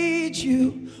 I need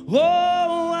you.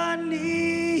 Oh, I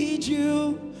need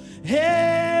you.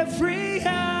 Every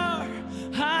hour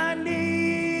I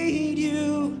need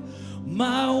you.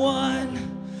 My one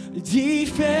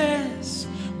defense,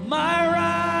 my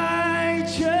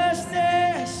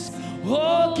righteousness.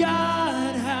 Oh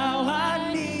God, how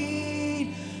I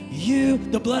need you.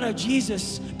 The blood of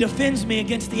Jesus defends me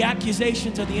against the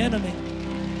accusations of the enemy.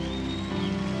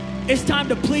 It's time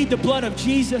to plead the blood of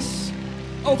Jesus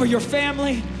over your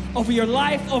family, over your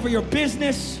life, over your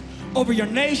business, over your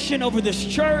nation, over this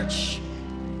church.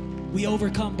 We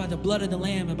overcome by the blood of the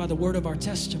Lamb and by the word of our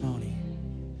testimony.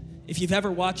 If you've ever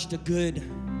watched a good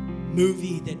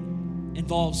movie that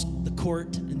involves the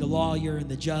court and the lawyer and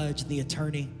the judge and the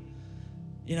attorney,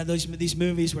 you know, these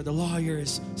movies where the lawyer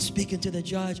is speaking to the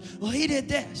judge, well, he did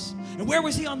this, and where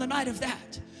was he on the night of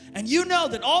that? And you know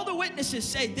that all the witnesses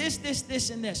say this, this, this,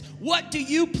 and this. What do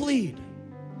you plead?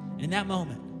 In that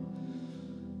moment,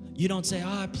 you don't say,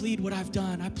 I plead what I've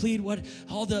done. I plead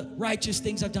all the righteous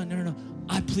things I've done. No.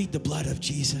 I plead the blood of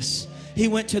Jesus. He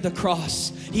went to the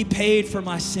cross. He paid for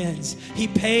my sins. He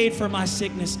paid for my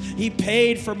sickness. He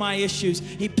paid for my issues.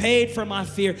 He paid for my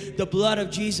fear. The blood of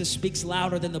Jesus speaks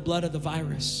louder than the blood of the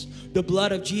virus. The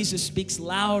blood of Jesus speaks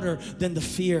louder than the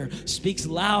fear, speaks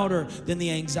louder than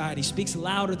the anxiety, speaks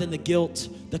louder than the guilt,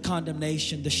 the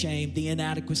condemnation, the shame, the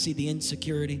inadequacy, the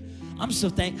insecurity. I'm so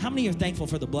thankful. How many are thankful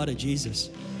for the blood of Jesus?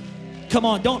 Come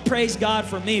on, don't praise God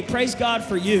for me. Praise God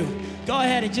for you. Go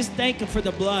ahead and just thank him for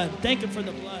the blood. Thank him for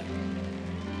the blood.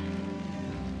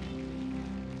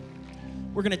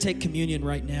 We're going to take communion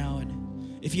right now.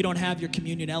 And if you don't have your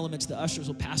communion elements, the ushers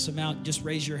will pass them out. Just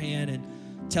raise your hand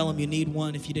and tell them you need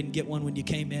one if you didn't get one when you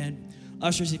came in.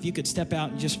 Ushers, if you could step out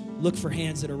and just look for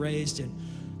hands that are raised and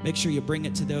make sure you bring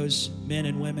it to those men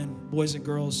and women, boys and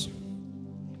girls.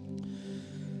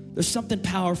 There's something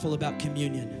powerful about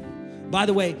communion. By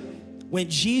the way, when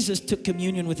Jesus took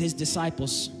communion with his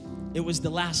disciples, it was the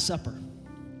Last Supper.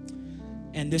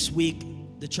 And this week,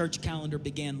 the church calendar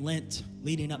began Lent,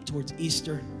 leading up towards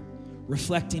Easter,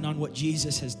 reflecting on what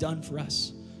Jesus has done for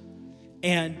us.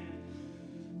 And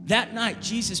that night,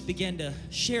 Jesus began to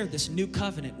share this new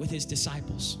covenant with his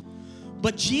disciples.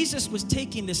 But Jesus was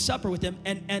taking this supper with them,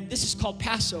 and this is called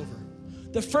Passover.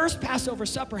 The first Passover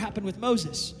supper happened with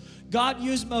Moses. God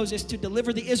used Moses to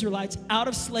deliver the Israelites out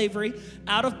of slavery,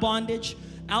 out of bondage,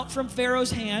 out from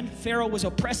Pharaoh's hand. Pharaoh was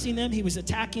oppressing them. He was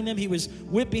attacking them. He was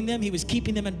whipping them. He was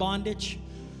keeping them in bondage.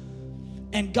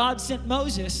 And God sent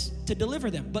Moses to deliver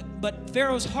them. But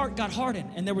Pharaoh's heart got hardened,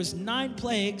 and there was 9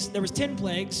 plagues. There was 10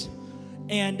 plagues.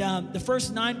 And the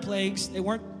first 9 plagues, they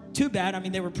weren't too bad. I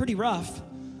mean, they were pretty rough.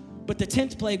 But the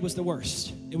 10th plague was the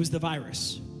worst. It was the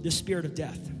virus, the spirit of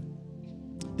death,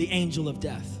 the angel of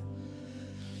death.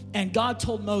 And God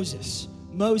told Moses,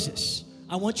 Moses,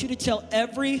 I want you to tell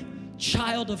every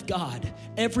child of God,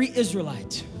 every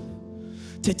Israelite,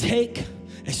 to take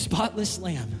a spotless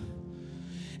lamb,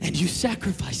 and you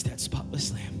sacrifice that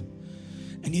spotless lamb.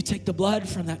 And you take the blood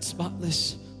from that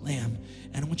spotless lamb,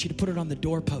 and I want you to put it on the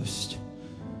doorpost.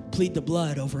 Plead the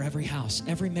blood over every house,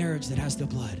 every marriage that has the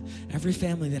blood, every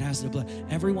family that has the blood,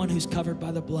 everyone who's covered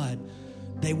by the blood,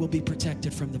 they will be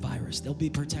protected from the virus. They'll be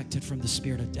protected from the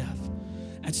spirit of death.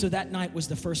 And so that night was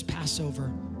the first Passover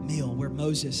meal where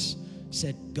Moses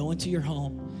said, go into your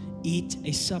home, eat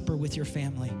a supper with your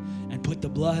family, and put the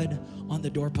blood on the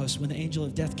doorpost. When the angel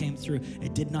of death came through,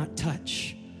 it did not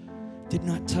touch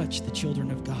the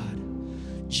children of God.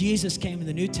 Jesus came in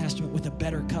the New Testament with a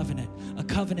better covenant, a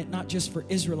covenant not just for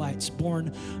Israelites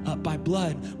born by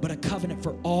blood, but a covenant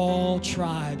for all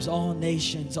tribes, all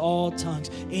nations, all tongues.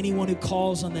 Anyone who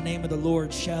calls on the name of the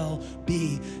Lord shall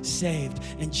be saved.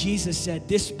 And Jesus said,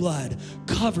 this blood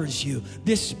covers you.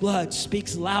 This blood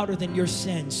speaks louder than your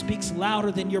sin, speaks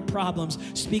louder than your problems,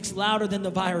 speaks louder than the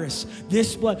virus.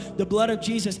 This blood, the blood of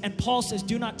Jesus. And Paul says,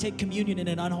 do not take communion in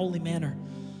an unholy manner.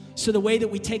 So the way that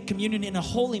we take communion in a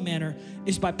holy manner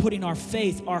is by putting our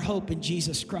faith, our hope in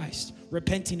Jesus Christ,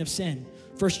 repenting of sin.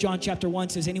 1 John chapter 1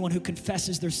 says, anyone who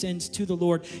confesses their sins to the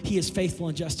Lord, he is faithful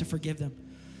and just to forgive them.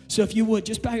 So if you would,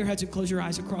 just bow your heads and close your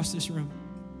eyes across this room.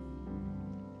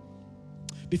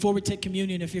 Before we take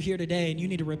communion, if you're here today and you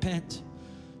need to repent,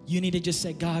 you need to just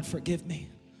say, God, forgive me.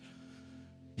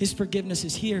 His forgiveness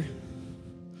is here.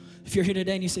 If you're here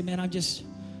today and you say, man,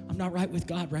 I'm not right with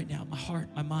God right now. My heart,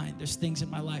 my mind, there's things in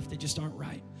my life that just aren't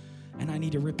right. And I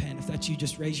need to repent. If that's you,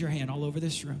 just raise your hand all over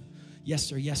this room. Yes,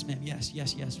 sir. Yes, ma'am. Yes,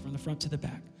 yes, yes. From the front to the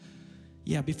back.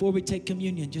 Yeah, before we take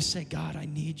communion, just say, God, I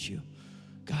need you.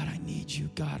 God, I need you.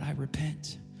 God, I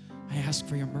repent. I ask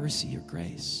for your mercy, your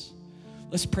grace.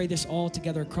 Let's pray this all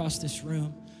together across this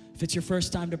room. If it's your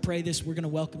first time to pray this, we're going to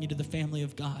welcome you to the family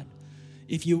of God.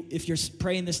 If you're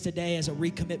praying this today as a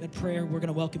recommitment prayer, we're going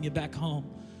to welcome you back home.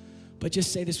 But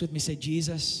just say this with me. Say,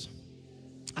 Jesus,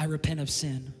 I repent of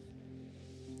sin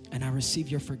and I receive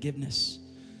your forgiveness.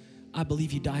 I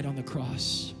believe you died on the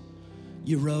cross.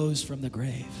 You rose from the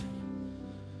grave.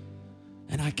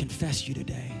 And I confess you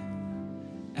today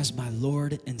as my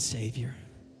Lord and Savior.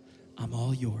 I'm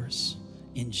all yours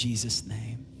in Jesus'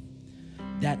 name.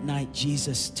 That night,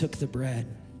 Jesus took the bread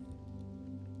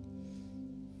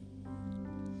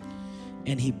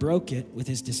and he broke it with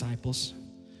his disciples.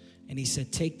 And he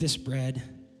said, take this bread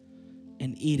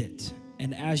and eat it.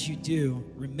 And as you do,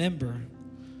 remember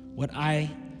what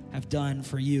I have done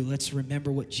for you. Let's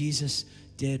remember what Jesus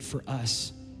did for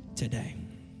us today.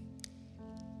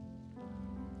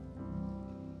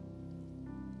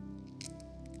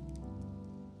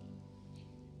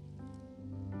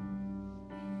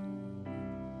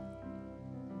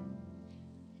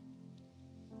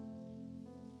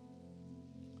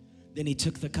 Then he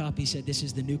took the cup. He said, this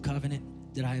is the new covenant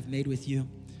that I have made with you.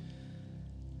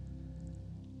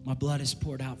 My blood is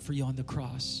poured out for you on the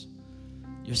cross.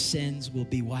 Your sins will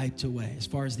be wiped away. As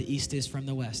far as the east is from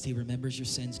the west, he remembers your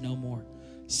sins no more.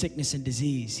 Sickness and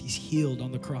disease, he's healed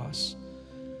on the cross.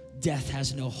 Death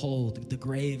has no hold. The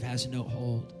grave has no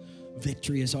hold.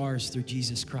 Victory is ours through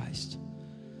Jesus Christ.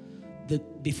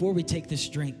 Before we take this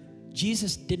drink,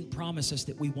 Jesus didn't promise us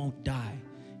that we won't die.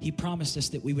 He promised us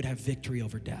that we would have victory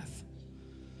over death.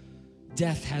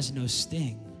 Death has no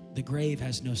sting. The grave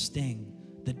has no sting.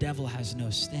 The devil has no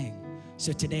sting.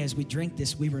 So today as we drink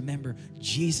this, we remember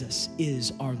Jesus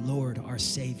is our Lord, our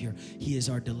Savior. He is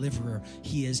our deliverer.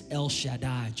 He is El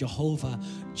Shaddai, Jehovah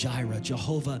Jireh,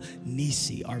 Jehovah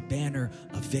Nisi, our banner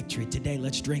of victory. Today,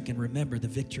 let's drink and remember the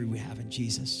victory we have in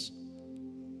Jesus.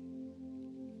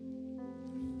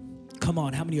 Come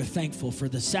on, how many are thankful for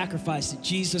the sacrifice that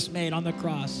Jesus made on the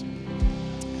cross?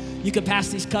 You can pass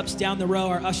these cups down the row.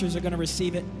 Our ushers are going to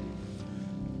receive it.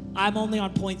 I'm only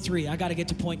on point 3. I got to get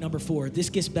to point number 4. This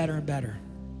gets better and better.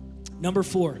 Number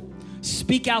 4,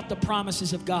 speak out the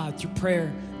promises of God through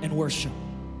prayer and worship.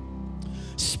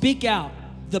 Speak out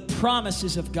the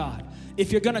promises of God.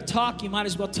 If you're going to talk, you might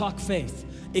as well talk faith.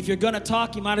 If you're going to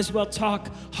talk, you might as well talk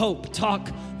hope, talk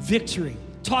victory.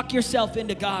 Talk yourself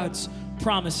into God's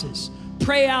promises.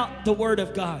 Pray out the word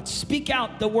of God. Speak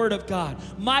out the word of God.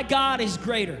 My God is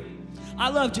greater. I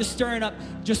love just stirring up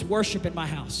just worship in my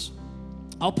house.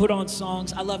 I'll put on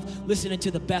songs. I love listening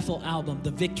to the Bethel album, the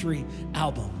Victory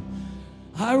album.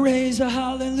 I raise a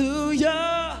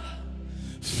hallelujah.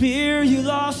 Fear you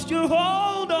lost your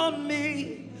hold on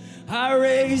me. I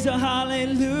raise a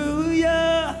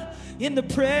hallelujah in the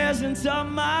presence of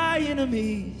my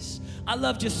enemies. I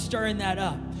love just stirring that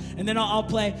up. And then I'll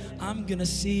play, I'm gonna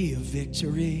see a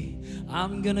victory.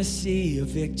 I'm gonna see a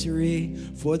victory,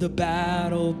 for the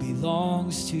battle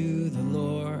belongs to the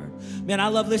Lord. Man, I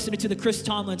love listening to the Chris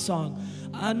Tomlin song.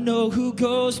 I know who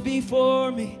goes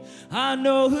before me. I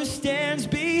know who stands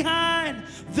behind.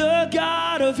 The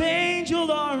God of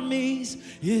angel armies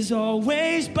is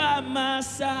always by my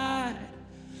side.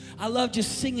 I love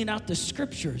just singing out the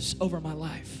scriptures over my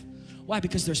life. Why?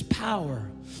 Because there's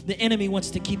power. The enemy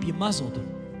wants to keep you muzzled.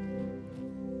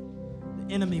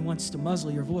 Enemy wants to muzzle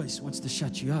your voice, wants to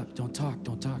shut you up. Don't talk,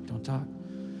 don't talk, don't talk.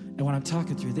 And when I'm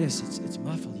talking through this, it's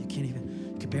muffled. You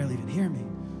can barely even hear me.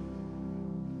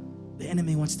 The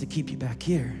enemy wants to keep you back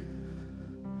here.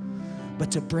 But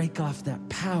to break off that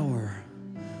power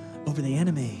over the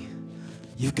enemy,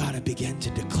 you've got to begin to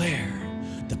declare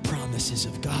the promises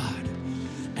of God.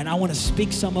 And I want to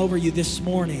speak some over you this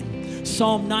morning.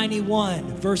 Psalm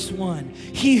 91, verse 1.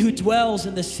 He who dwells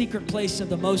in the secret place of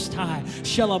the Most High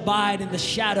shall abide in the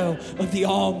shadow of the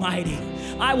Almighty.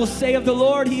 I will say of the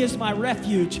Lord, He is my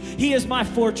refuge. He is my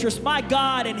fortress, my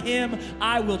God, in Him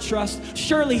I will trust.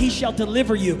 Surely He shall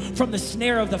deliver you from the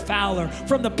snare of the fowler,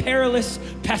 from the perilous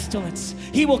pestilence.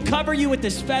 He will cover you with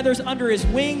His feathers. Under His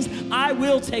wings I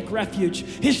will take refuge.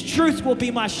 His truth will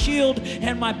be my shield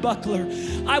and my buckler.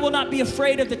 I will not be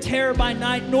afraid of the terror by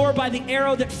night, nor by the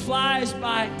arrow that flies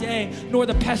by day, nor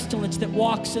the pestilence that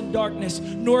walks in darkness,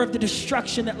 nor of the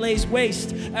destruction that lays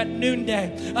waste at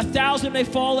noonday. 1,000 may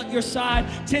fall at your side,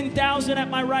 10,000 at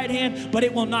my right hand, but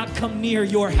it will not come near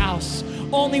your house.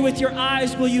 Only with your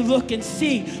eyes will you look and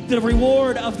see the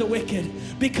reward of the wicked.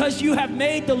 Because you have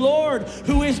made the Lord,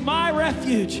 who is my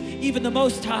refuge, even the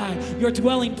Most High, your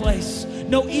dwelling place.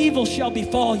 No evil shall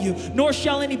befall you, nor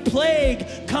shall any plague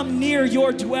come near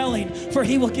your dwelling. For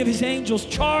He will give His angels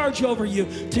charge over you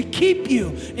to keep you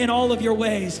in all of your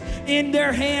ways. In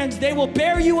their hands they will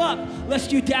bear you up,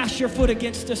 lest you dash your foot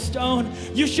against a stone.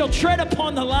 You shall tread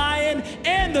upon the lion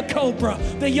and the cobra,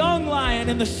 the young lion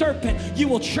and the serpent you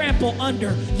will trample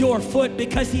under your foot,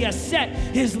 because He has set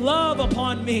His love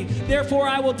upon me. Therefore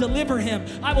I will deliver him.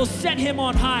 I will set him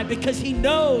on high, because he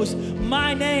knows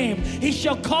my name. He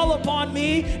shall call upon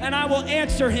me and I will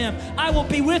answer him. I will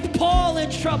be with Paul in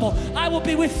trouble. I will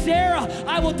be with Sarah.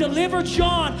 I will deliver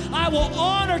John. I will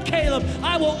honor Caleb.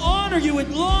 I will honor you with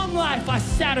long life. I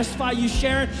satisfy you,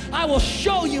 Sharon. I will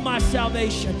show you my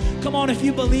salvation. Come on, if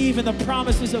you believe in the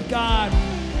promises of God,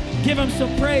 give Him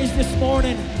some praise this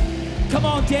morning. Come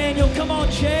on, Daniel. Come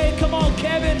on, Jay. Come on,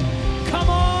 Kevin. Come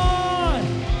on.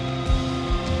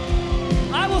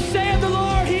 I will say of the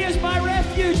Lord, He is my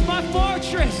refuge, my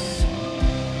fortress.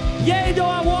 Yea, though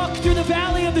I walk through the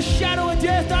valley of the shadow of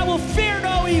death, I will fear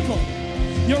no evil.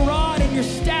 Your rod and your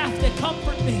staff, they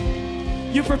comfort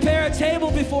me. You prepare a table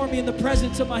before me in the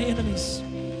presence of my enemies.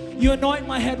 You anoint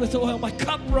my head with oil. My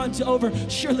cup runs over.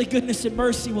 Surely goodness and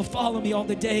mercy will follow me all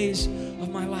the days of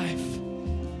my life.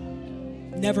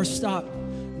 Never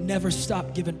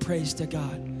stop giving praise to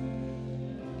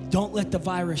God. Don't let the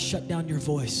virus shut down your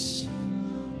voice.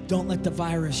 Don't let the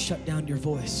virus shut down your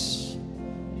voice.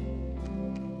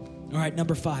 All right,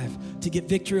 number 5. To get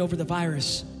victory over the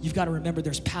virus, you've got to remember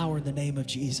there's power in the name of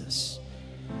Jesus.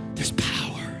 There's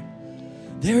power.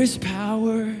 There is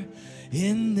power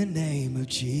in the name of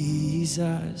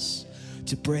Jesus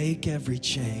to break every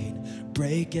chain,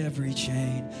 break every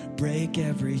chain, break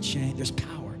every chain. There's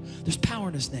power. There's power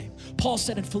in his name. Paul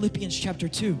said in Philippians chapter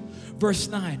 2, verse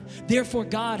 9, therefore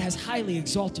God has highly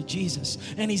exalted Jesus,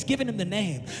 and he's given him the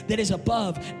name that is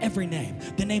above every name.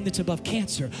 The name that's above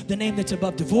cancer, the name that's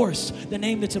above divorce, the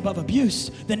name that's above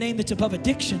abuse, the name that's above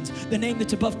addictions, the name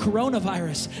that's above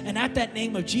coronavirus. And at that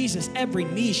name of Jesus, every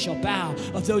knee shall bow,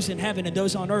 of those in heaven and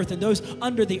those on earth and those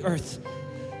under the earth.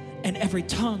 And every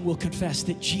tongue will confess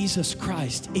that Jesus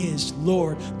Christ is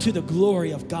Lord, to the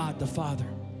glory of God the Father.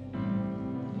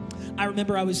 I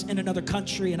remember I was in another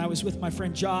country and I was with my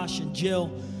friend Josh and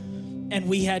Jill, and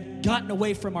we had gotten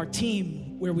away from our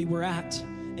team where we were at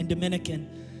in Dominican,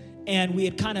 and we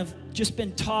had kind of just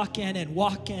been talking and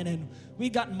walking, and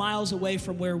we'd gotten miles away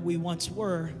from where we once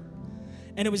were.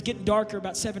 And it was getting darker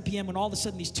about 7 p.m. when all of a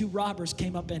sudden these two robbers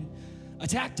came up and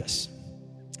attacked us.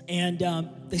 And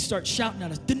they start shouting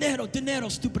at us, dinero, dinero,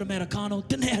 stupid Americano,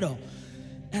 dinero.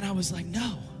 And I was like,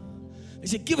 no. They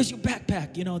said, give us your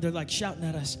backpack. You know, they're like shouting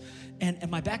at us.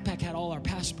 And my backpack had all our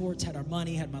passports, had our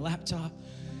money, had my laptop.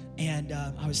 And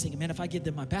I was thinking, man, if I give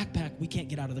them my backpack, we can't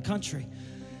get out of the country.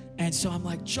 And so I'm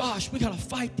like, Josh, we got to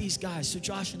fight these guys. So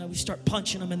Josh and I, we start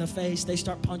punching them in the face. They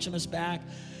start punching us back.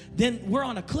 Then we're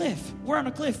on a cliff. We're on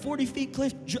a cliff, 40 feet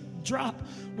cliff drop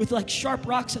with like sharp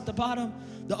rocks at the bottom,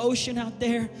 the ocean out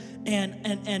there.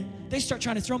 And they start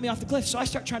trying to throw me off the cliff. So I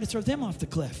start trying to throw them off the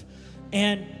cliff.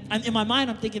 And in my mind,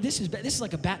 I'm thinking, this is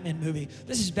like a Batman movie.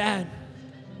 This is bad.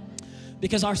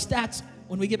 Because our stats,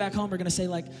 when we get back home, we're going to say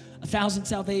like 1,000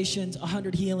 salvations,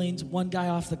 100 healings, one guy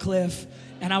off the cliff.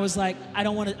 And I was like, I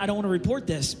don't want to report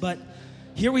this, but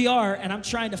here we are, and I'm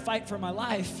trying to fight for my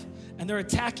life, and they're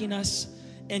attacking us.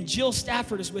 And Jill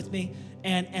Stafford is with me,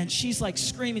 and she's like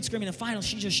screaming. And finally,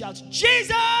 she just shouts,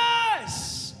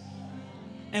 Jesus!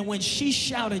 And when she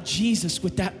shouted Jesus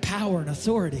with that power and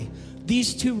authority,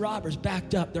 these two robbers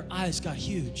backed up. Their eyes got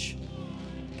huge.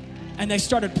 And they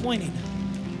started pointing.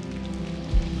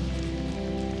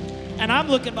 And I'm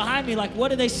looking behind me like, what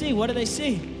do they see? What do they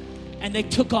see? And they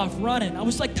took off running. I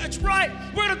was like, that's right.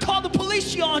 We're going to call the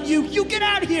police on you. You get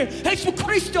out of here. Jesus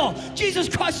Cristo. Jesus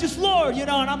Christ is Lord. You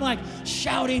know, and I'm like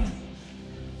shouting.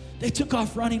 They took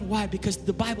off running. Why? Because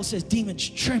the Bible says demons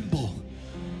tremble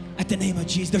at the name of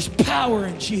Jesus. There's power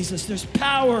in Jesus. There's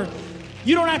power.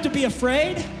 You don't have to be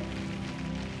afraid.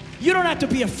 You don't have to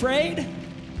be afraid.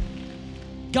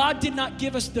 God did not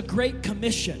give us the Great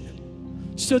Commission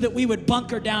so that we would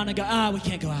bunker down and go, we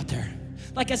can't go out there.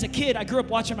 Like as a kid, I grew up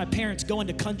watching my parents go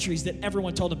into countries that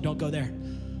everyone told them, don't go there.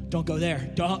 Don't go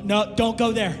there. Don't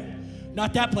go there.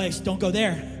 Not that place. Don't go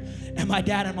there. And my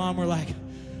dad and mom were like,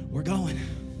 we're going.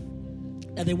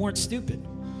 And they weren't stupid.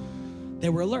 They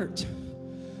were alert.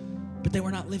 But they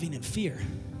were not living in fear.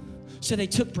 So they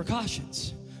took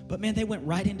precautions. But man, they went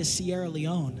right into Sierra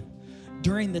Leone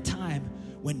during the time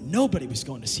when nobody was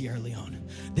going to Sierra Leone.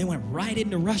 They went right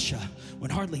into Russia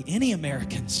when hardly any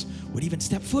Americans would even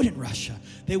step foot in Russia.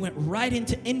 They went right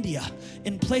into India,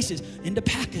 in places, into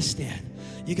Pakistan.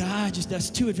 You go,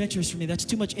 that's too adventurous for me. That's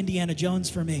too much Indiana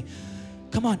Jones for me.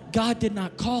 Come on, God did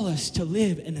not call us to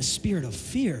live in a spirit of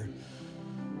fear.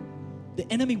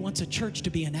 The enemy wants a church to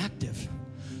be inactive.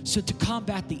 So to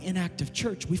combat the inactive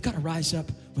church, we've got to rise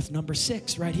up with number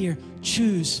 6 right here.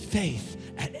 Choose faith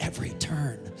at every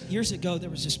turn. Years ago, there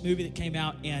was this movie that came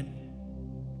out, and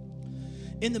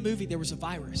in the movie, there was a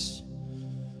virus.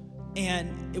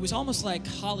 And it was almost like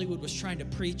Hollywood was trying to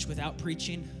preach without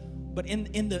preaching. But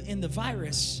in the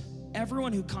virus,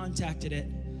 everyone who contacted it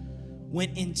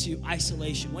went into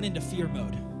isolation, went into fear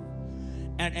mode.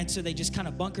 And so they just kind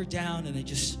of bunkered down, and they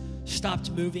just stopped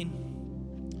moving.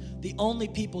 The only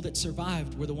people that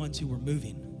survived were the ones who were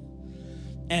moving.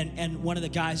 And one of the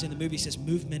guys in the movie says,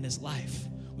 movement is life.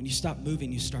 When you stop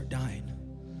moving, you start dying.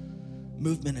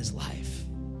 Movement is life.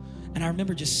 And I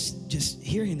remember just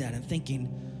hearing that and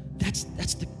thinking, that's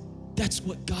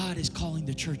what God is calling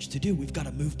the church to do. We've got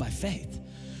to move by faith.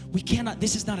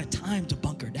 This is not a time to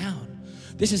bunker down.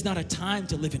 This is not a time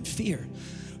to live in fear.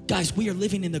 Guys, we are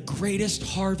living in the greatest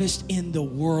harvest in the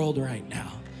world right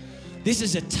now. This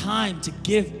is a time to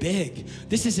give big.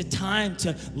 This is a time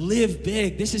to live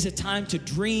big. This is a time to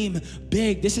dream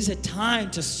big. This is a time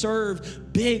to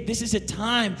serve big. This is a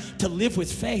time to live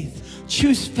with faith.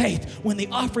 Choose faith. When the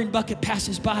offering bucket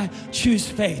passes by, choose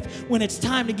faith. When it's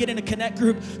time to get in a connect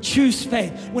group, choose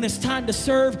faith. When it's time to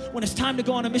serve, when it's time to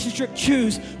go on a mission trip,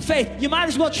 choose faith. You might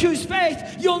as well choose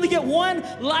faith. You only get one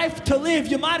life to live.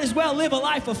 You might as well live a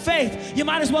life of faith. You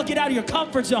might as well get out of your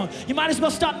comfort zone. You might as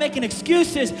well stop making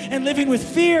excuses and living with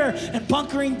fear and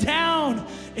bunkering down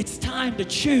It's time to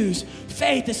choose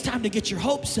faith. It's time to get your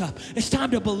hopes up. It's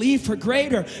time to believe for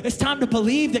greater. It's time to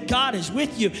believe that God is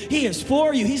with you. He is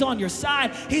for you. He's on your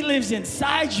side. He lives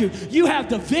inside you. You have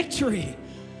the victory.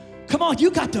 Come on,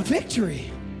 you got the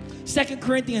victory. 2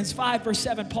 Corinthians 5, verse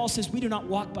 7, Paul says, we do not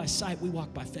walk by sight, we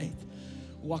walk by faith.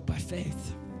 We walk by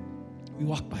faith. We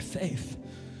walk by faith.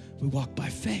 We walk by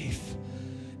faith.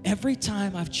 Every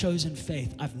time I've chosen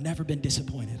faith, I've never been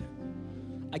disappointed.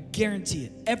 I guarantee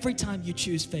it. Every time you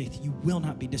choose faith, you will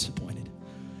not be disappointed.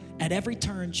 At every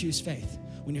turn, choose faith.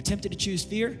 When you're tempted to choose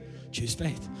fear, choose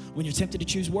faith. When you're tempted to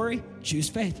choose worry, choose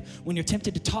faith. When you're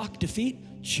tempted to talk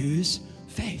defeat, choose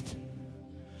faith.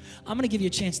 I'm going to give you a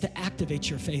chance to activate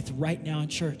your faith right now in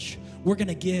church. We're going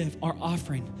to give our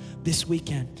offering this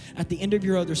weekend. At the end of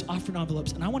your row, there's offering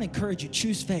envelopes, and I want to encourage you,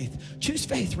 choose faith. Choose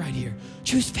faith right here.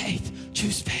 Choose faith.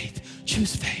 Choose faith.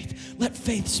 Choose faith. Let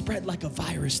faith spread like a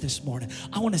virus this morning.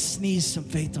 I want to sneeze some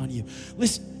faith on you.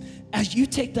 Listen, as you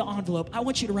take the envelope, I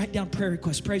want you to write down prayer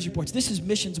requests, praise reports. This is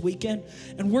Missions Weekend,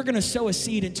 and we're going to sow a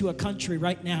seed into a country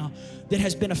right now that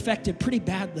has been affected pretty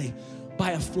badly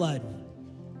by a flood.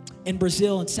 In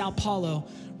Brazil, in Sao Paulo,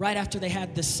 right after they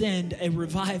had the Send, a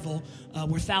revival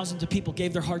where thousands of people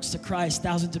gave their hearts to Christ,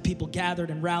 thousands of people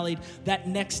gathered and rallied. That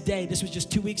next day, this was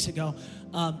just 2 weeks ago,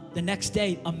 the next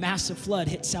day, a massive flood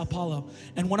hit Sao Paulo.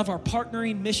 And one of our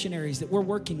partnering missionaries that we're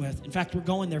working with, in fact, we're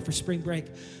going there for spring break,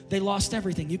 they lost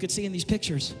everything. You could see in these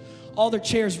pictures, all their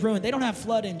chairs ruined. They don't have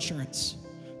flood insurance.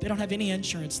 They don't have any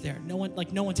insurance there. No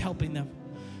one's helping them.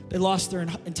 They lost their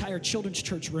entire children's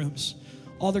church rooms.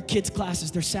 All their kids' classes,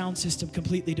 their sound system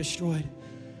completely destroyed.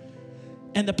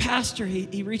 And the pastor,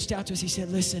 he reached out to us. He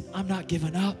said, listen, I'm not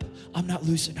giving up. I'm not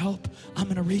losing hope. I'm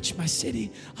going to reach my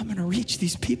city. I'm going to reach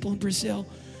these people in Brazil.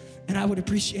 And I would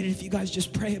appreciate it if you guys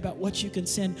just pray about what you can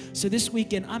send. So this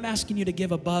weekend, I'm asking you to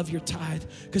give above your tithe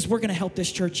because we're going to help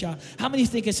this church out. How many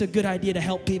think it's a good idea to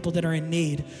help people that are in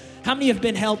need? How many have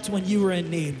been helped when you were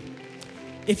in need?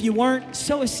 If you weren't,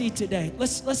 sow a seed today.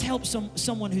 Let's help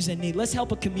someone who's in need. Let's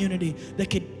help a community that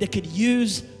could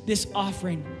use this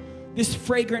offering, this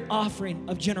fragrant offering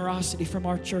of generosity from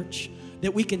our church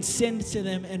that we can send to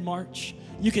them in March.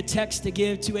 You could text to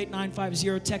give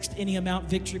 28950, text any amount,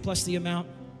 victory plus the amount.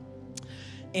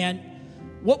 And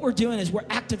what we're doing is we're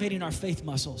activating our faith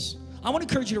muscles. I want to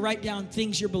encourage you to write down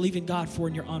things you're believing God for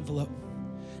in your envelope.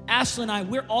 Ashley and I,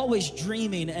 we're always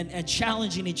dreaming and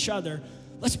challenging each other.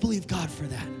 Let's believe God for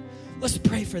that. Let's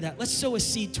pray for that. Let's sow a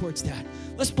seed towards that.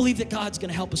 Let's believe that God's going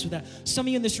to help us with that. Some of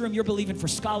you in this room, you're believing for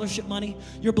scholarship money.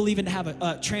 You're believing to have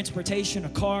a transportation, a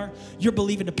car. You're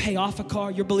believing to pay off a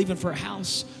car. You're believing for a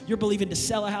house. You're believing to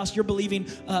sell a house. You're believing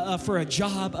for a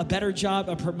job, a better job,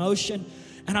 a promotion.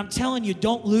 And I'm telling you,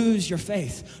 don't lose your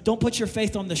faith. Don't put your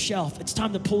faith on the shelf. It's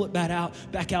time to pull it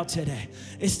back out today.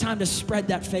 It's time to spread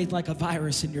that faith like a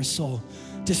virus in your soul,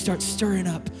 to start stirring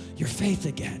up your faith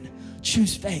again.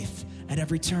 Choose faith at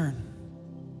every turn.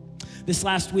 This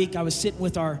last week, I was sitting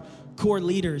with our core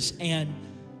leaders, and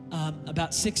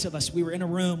about 6 of us, we were in a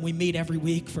room. We meet every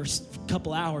week for a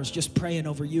couple hours, just praying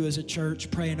over you as a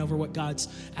church, praying over what God's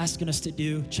asking us to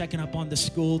do, checking up on the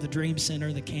school, the Dream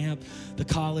Center, the camp, the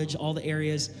college, all the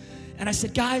areas. And I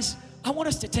said, guys, I want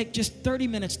us to take just 30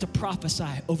 minutes to prophesy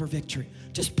over Victory.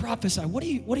 Just prophesy. What are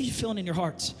you feeling in your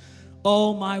hearts?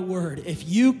 Oh my word, if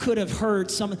you could have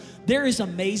heard there is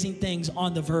amazing things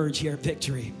on the verge here at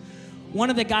Victory.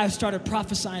 One of the guys started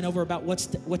prophesying over about what's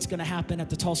going to happen at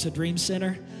the Tulsa Dream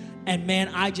Center. And man,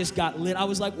 I just got lit. I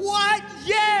was like, what?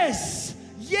 Yes,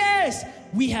 yes.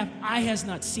 Eye has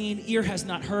not seen, ear has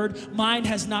not heard, mind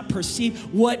has not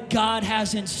perceived what God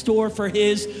has in store for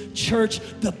his church,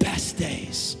 the best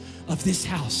days of this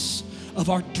house, of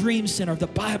our Dream Center, of the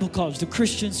Bible college, the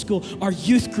Christian school, our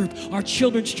youth group, our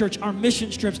children's church, our mission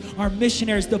trips, our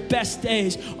missionaries. The best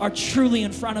days are truly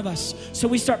in front of us. So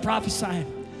we start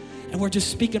prophesying, and we're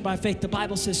just speaking by faith. The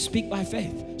Bible says, speak by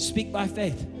faith. Speak by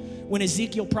faith. When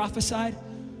Ezekiel prophesied,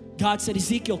 God said,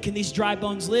 Ezekiel, can these dry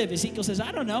bones live? Ezekiel says,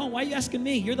 I don't know. Why are you asking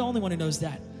me? You're the only one who knows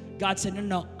that. God said,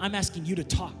 no, I'm asking you to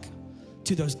talk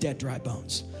to those dead, dry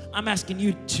bones. I'm asking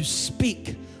you to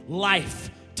speak life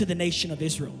to the nation of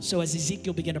Israel. So as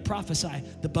Ezekiel began to prophesy,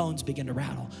 the bones began to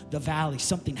rattle. The valley,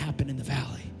 something happened in the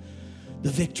valley.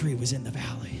 The victory was in the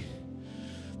valley.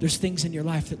 There's things in your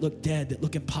life that look dead, that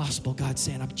look impossible. God's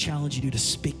saying, I'm challenging you to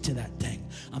speak to that thing.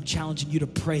 I'm challenging you to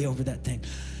pray over that thing.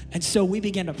 And so we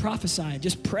began to prophesy and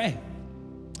just pray.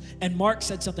 And Mark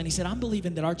said something. He said, I'm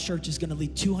believing that our church is going to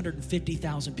lead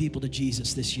 250,000 people to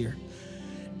Jesus this year,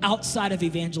 outside of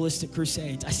evangelistic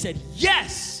crusades. I said,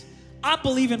 yes, I'm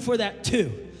believing for that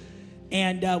too.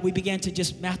 And we began to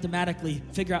just mathematically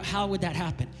figure out how would that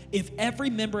happen. If every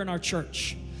member in our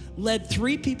church led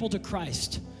 3 people to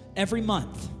Christ every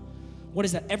month, what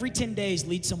is that? Every 10 days,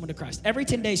 lead someone to Christ. Every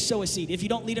 10 days, sow a seed. If you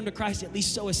don't lead them to Christ, at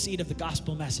least sow a seed of the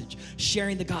gospel message,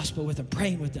 sharing the gospel with them,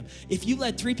 praying with them. If you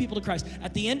led 3 people to Christ,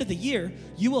 at the end of the year,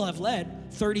 you will have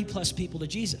led 30 plus people to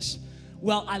Jesus.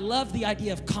 Well, I love the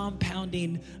idea of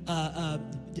compounding.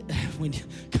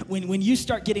 When you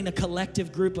start getting a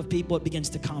collective group of people, it begins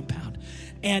to compound.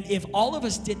 And if all of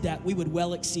us did that, we would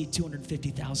well exceed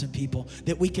 250,000 people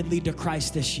that we could lead to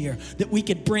Christ this year, that we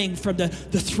could bring from the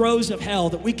throes of hell,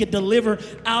 that we could deliver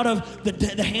out of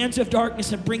the hands of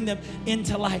darkness and bring them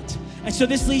into light. And so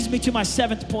this leads me to my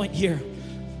 7th point here.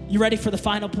 You ready for the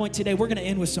final point today? We're going to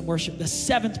end with some worship. The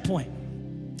 7th point.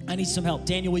 I need some help.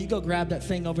 Daniel, will you go grab that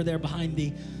thing over there behind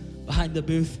the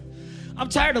booth? I'm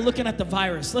tired of looking at the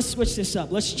virus. Let's switch this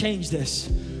up. Let's change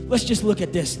this. Let's just look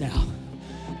at this now.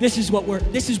 This is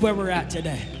where we're at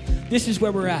today. This is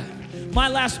where we're at. My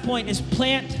last point is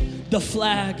plant the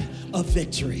flag of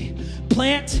victory.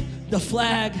 Plant the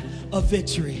flag of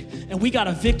victory. And we got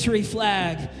a victory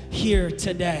flag here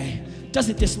today.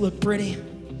 Doesn't this look pretty?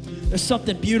 There's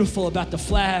something beautiful about the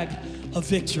flag of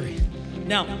victory.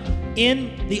 Now,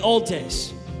 in the old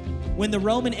days, when the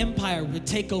Roman Empire would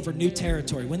take over new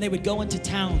territory, when they would go into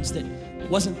towns that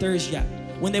wasn't theirs yet,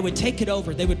 when they would take it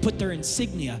over, they would put their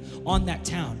insignia on that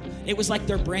town. It was like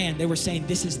their brand. They were saying,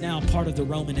 this is now part of the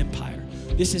Roman Empire.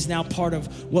 This is now part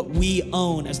of what we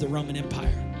own as the Roman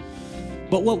Empire.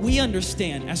 But what we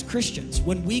understand as Christians,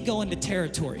 when we go into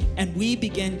territory and we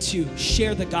begin to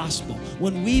share the gospel,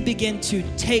 when we begin to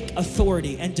take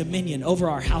authority and dominion over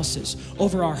our houses,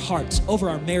 over our hearts, over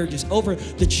our marriages, over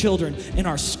the children in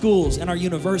our schools and our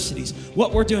universities,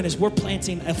 what we're doing is we're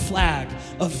planting a flag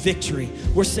of victory.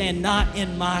 We're saying, not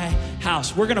in my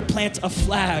house. We're gonna plant a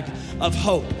flag of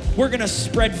hope. We're gonna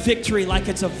spread victory like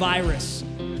it's a virus.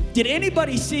 Did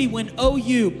anybody see when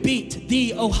OU beat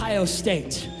the Ohio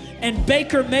State? And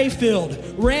Baker Mayfield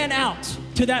ran out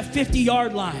to that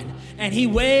 50-yard line and he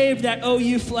waved that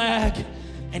OU flag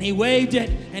and he waved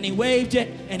it and he waved it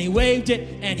and he waved it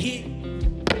and he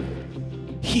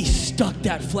stuck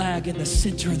that flag in the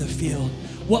center of the field.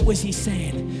 What was he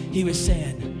saying? He was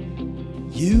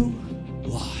saying, you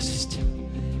lost,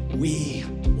 we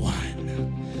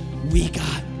won. We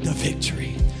got the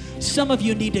victory. Some of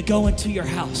you need to go into your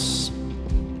house.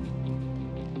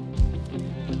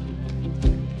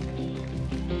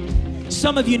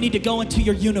 Some of you need to go into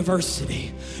your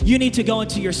university. You need to go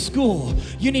into your school.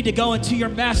 You need to go into your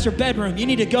master bedroom. You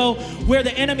need to go where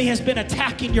the enemy has been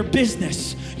attacking your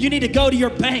business. You need to go to your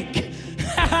bank.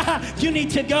 You need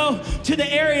to go to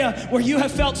the area where you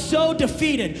have felt so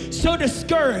defeated, so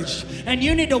discouraged, and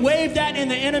you need to wave that in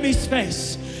the enemy's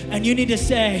face. And you need to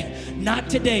say,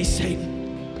 not today,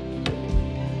 Satan.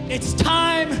 It's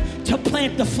time to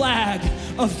plant the flag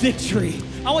of victory.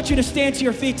 I want you to stand to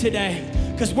your feet today,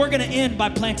 because we're going to end by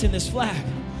planting this flag.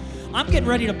 I'm getting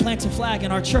ready to plant a flag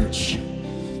in our church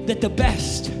that the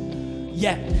best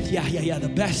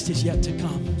the best is yet to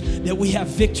come. That we have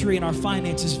victory in our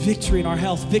finances, victory in our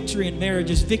health, victory in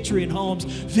marriages, victory in homes,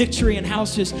 victory in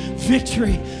houses,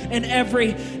 victory in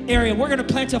every area. We're going to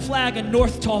plant a flag in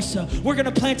North Tulsa. We're going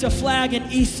to plant a flag in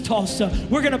East Tulsa.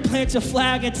 We're going to plant a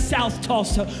flag in South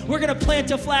Tulsa. We're going to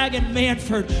plant a flag in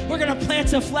Manford. We're going to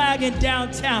plant a flag in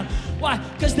downtown. Why?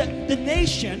 Because the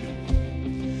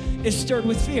nation is stirred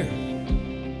with fear.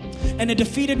 And a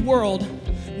defeated world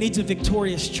needs a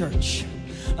victorious church.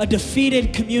 A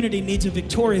defeated community needs a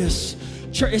victorious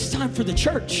church. It's time for the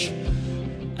church.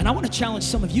 And I want to challenge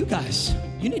some of you guys.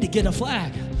 You need to get a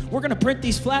flag. We're going to print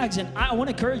these flags, and I want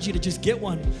to encourage you to just get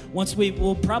one once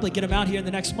we'll probably get them out here in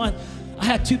the next month. I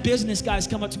had 2 business guys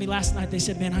come up to me last night. They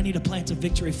said, man, I need to plant a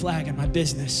victory flag in my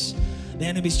business. The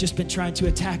enemy's just been trying to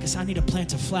attack us. I need to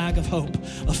plant a flag of hope,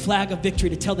 a flag of victory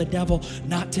to tell the devil,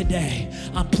 not today.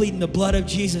 I'm pleading the blood of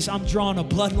Jesus. I'm drawing a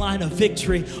bloodline of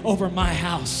victory over my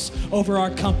house, over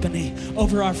our company,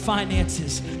 over our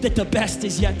finances, that the best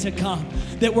is yet to come,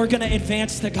 that we're going to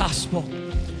advance the gospel.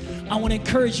 I want to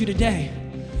encourage you today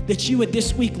that you would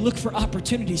this week look for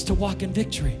opportunities to walk in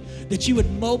victory, that you would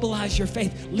mobilize your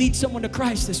faith, lead someone to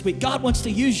Christ this week. God wants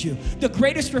to use you. The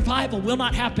greatest revival will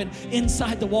not happen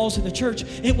inside the walls of the church.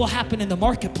 It will happen in the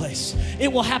marketplace.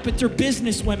 It will happen through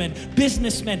businesswomen,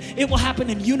 businessmen. It will happen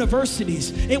in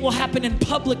universities. It will happen in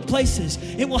public places.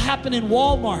 It will happen in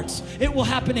Walmarts. It will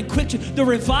happen in Quick Trip. The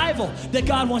revival that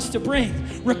God wants to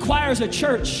bring requires a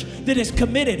church that is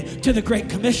committed to the Great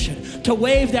Commission, to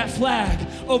wave that flag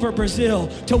over Brazil,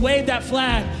 to wave that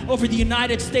flag over the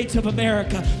United States of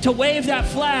America, to wave that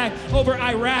flag over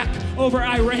Iraq, over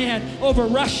Iran, over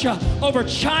Russia, over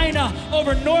China,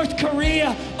 over North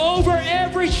Korea, over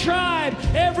every tribe,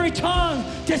 every tongue,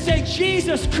 to say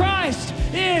Jesus Christ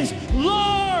is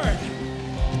Lord.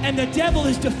 And the devil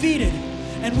is defeated,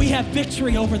 and we have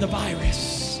victory over the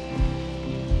virus.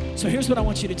 So here's what I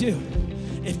want you to do.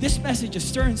 If this message is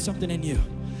stirring something in you,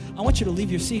 I want you to leave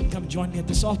your seat and come join me at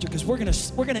this altar, because we're gonna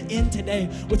end today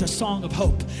with a song of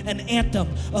hope, an anthem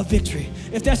of victory.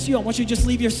 If that's you, I want you to just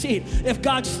leave your seat. If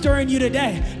God's stirring you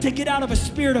today to get out of a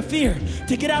spirit of fear,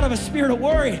 to get out of a spirit of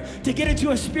worry, to get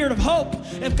into a spirit of hope,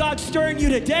 if God's stirring you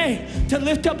today to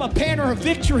lift up a banner of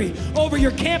victory over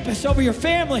your campus, over your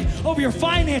family, over your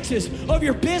finances, over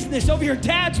your business, over your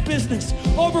dad's business,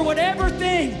 over whatever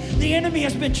thing the enemy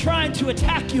has been trying to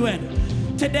attack you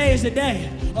in, today is a day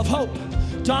of hope.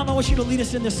 Dom, I want you to lead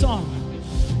us in this song.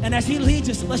 And as he leads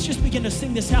us, let's just begin to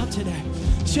sing this out today.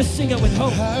 Let's just sing it with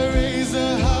hope. I raise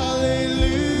a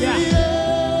hallelujah.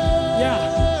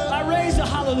 Yeah. I raise a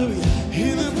hallelujah.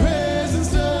 In the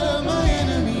presence of my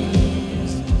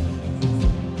enemies.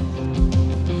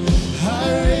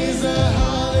 I raise a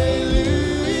hallelujah.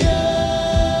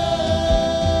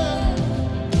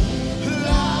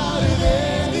 Louder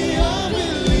than the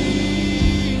unbelief.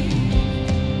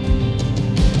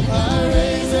 I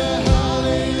raise a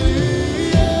hallelujah.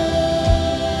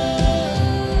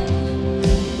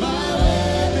 My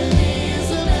weapon is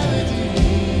a melody.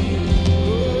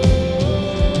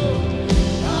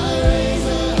 I raise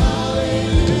a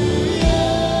hallelujah.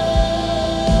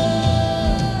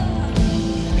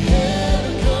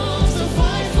 Heaven comes to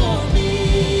fight for me.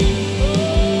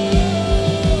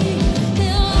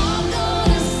 And I'm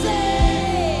gonna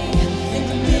sing in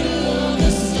the middle of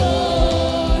the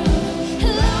storm.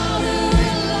 Louder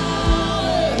and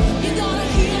louder, you're gonna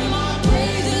hear my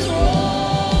praises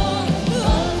roar.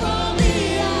 Up from the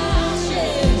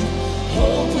ashes,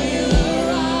 hope will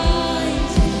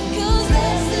arise. 'Cause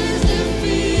this is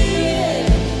defeated,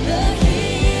 the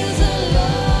King is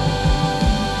alive.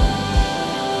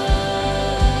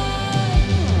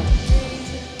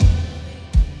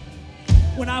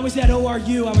 When I was at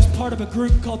ORU, I was part of a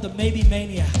group called the Maybe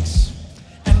Maniacs.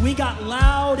 And we got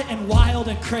loud and wild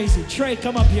and crazy. Trey,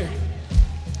 come up here.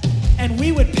 And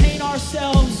we would paint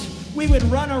ourselves, we would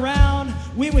run around,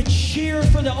 we would cheer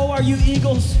for the ORU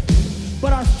Eagles.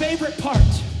 But our favorite part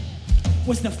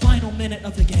was the final minute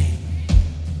of the game.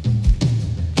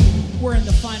 We're in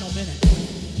the final minute.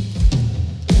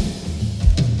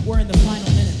 We're in the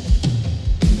final minute.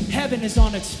 Heaven is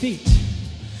on its feet.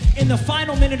 In the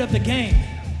final minute of the game,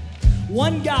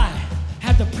 one guy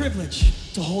had the privilege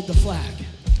to hold the flag.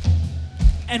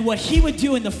 And what he would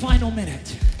do in the final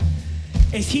minute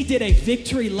is he did a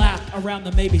victory lap around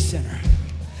the Maybe Center.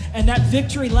 And that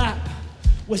victory lap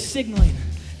was signaling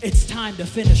it's time to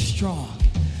finish strong.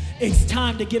 It's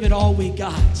time to give it all we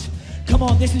got. Come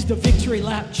on, this is the victory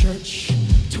lap, church.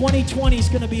 2020 is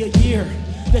gonna be a year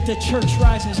that the church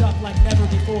rises up like never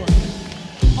before.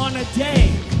 On a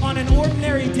day, on an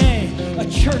ordinary day, a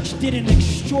church did an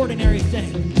extraordinary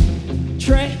thing.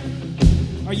 Trey,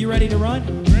 are you ready to run?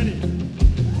 Ready.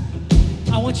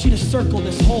 I want you to circle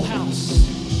this whole house.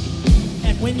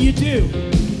 And when you do,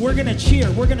 we're gonna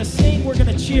cheer, we're gonna sing, we're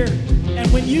gonna cheer. And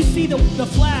when you see the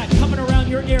flag coming around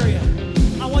your area,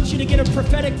 I want you to get a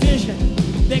prophetic vision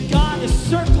that God is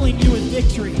circling you with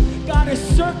victory. God is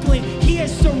circling, He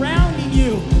is surrounding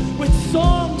you with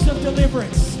songs of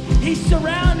deliverance. He's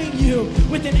surrounding you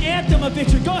with an anthem of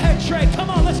victory. Go ahead, Trey, come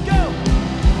on, let's go.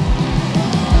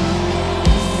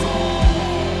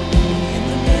 In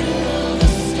the middle of the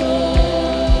storm,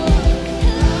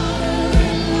 louder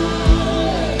and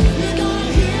louder, you're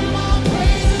gonna hear my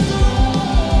praises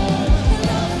roar.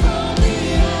 Up from the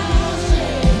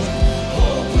ashes,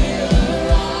 hope will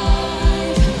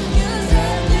arise. 'Cause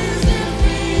death is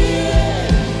defeated,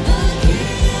 the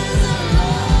King is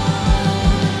alive.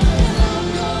 And I'm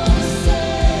gonna say,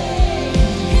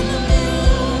 in the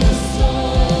middle of the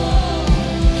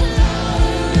storm,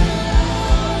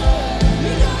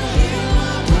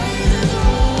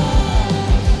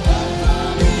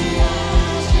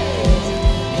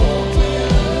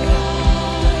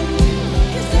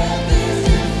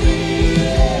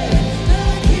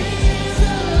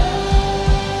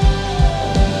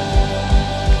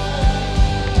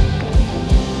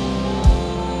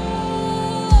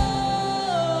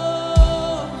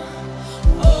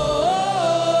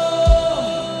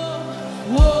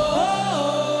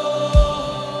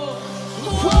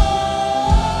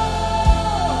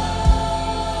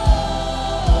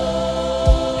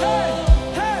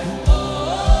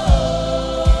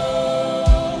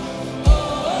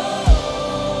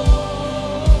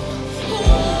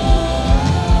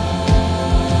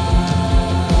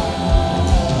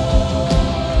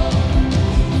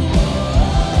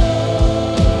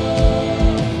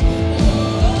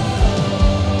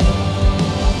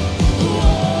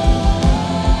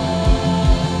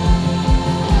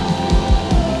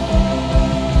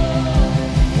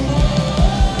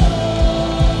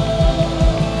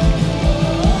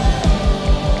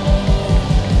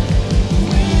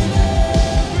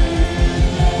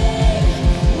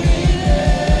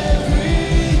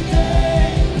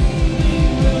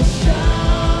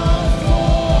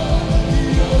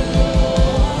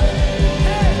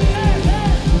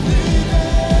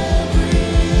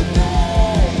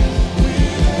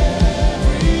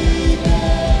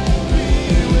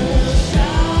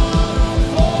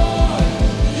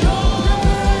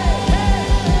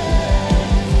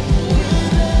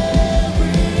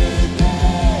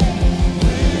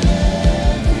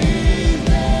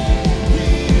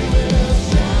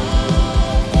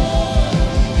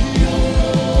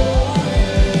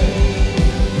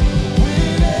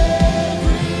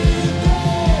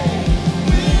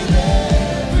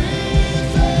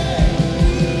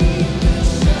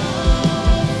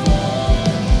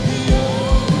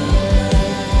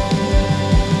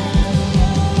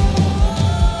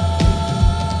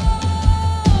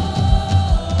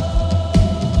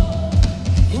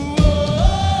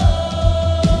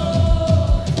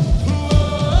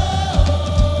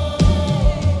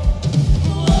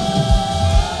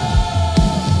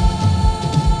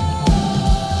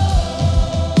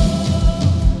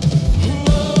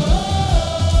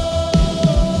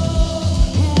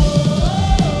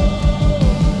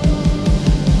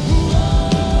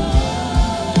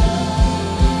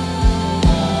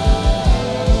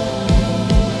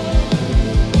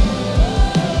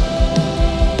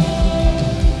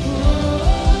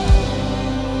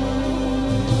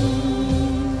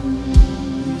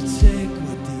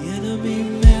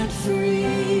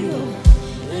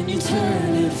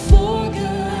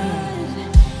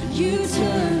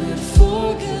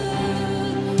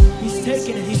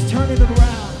 turning it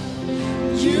around.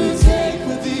 You take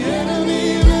what the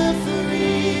enemy meant for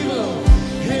evil,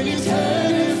 and you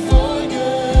turn it for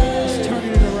good. He's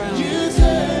turning it around. You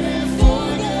turn it for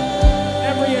good.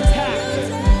 Every attack,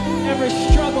 every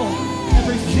struggle,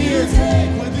 every fear,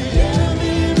 Take what the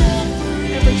enemy meant for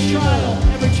every trial,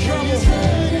 every trouble,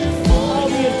 all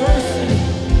the adversity,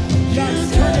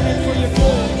 God's turning it for your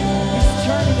good. He's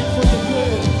turning it for your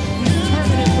good. He's turning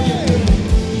it for your good. He's turning it.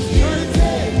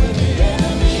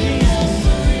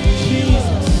 Jesus,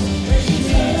 Jesus,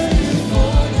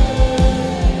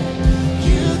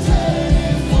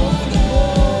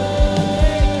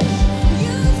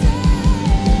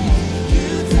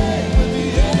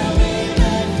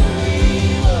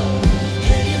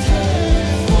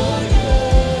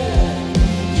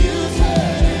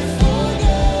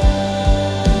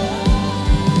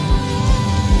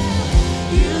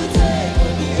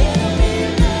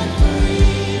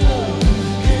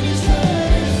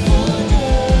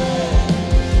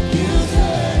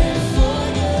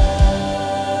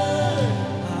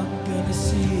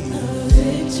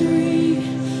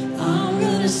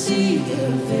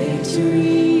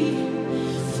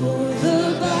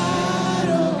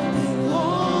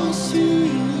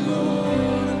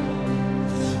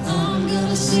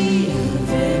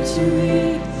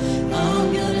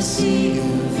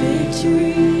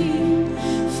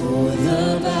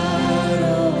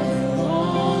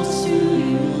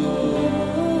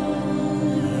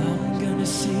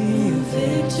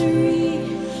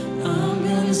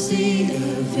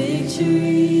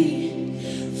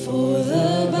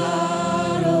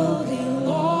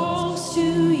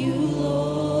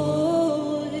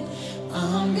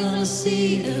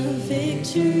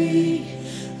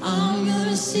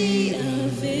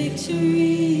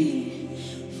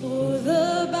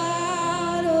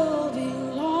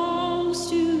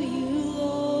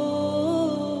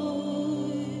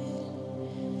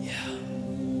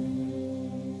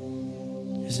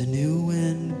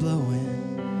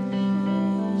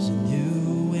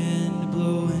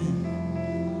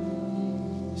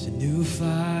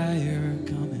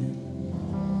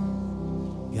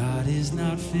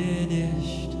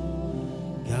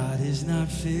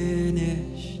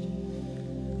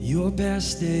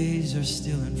 days are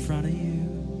still in front of you.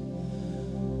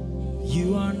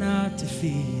 You are not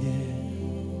defeated.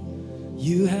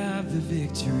 You have the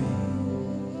victory.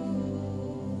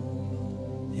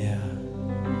 Yeah.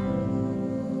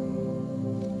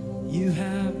 You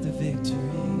have the victory.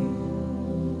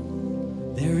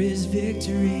 There is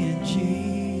victory in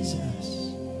Jesus.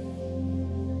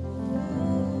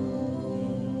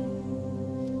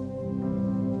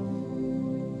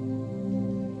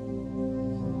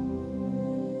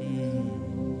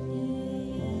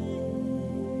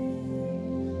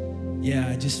 Yeah,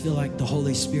 I just feel like the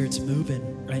Holy Spirit's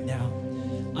moving right now.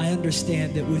 I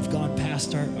understand that we've gone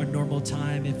past our normal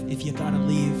time. If you gotta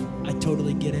leave, I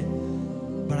totally get it.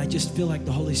 But I just feel like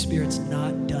the Holy Spirit's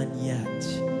not done yet.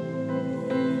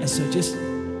 And so just,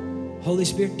 Holy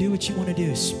Spirit, do what you want to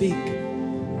do. Speak.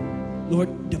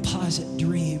 Lord, deposit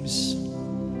dreams.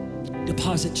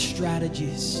 Deposit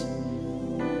strategies.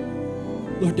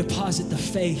 Lord, deposit the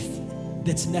faith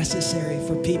that's necessary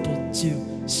for people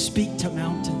to speak to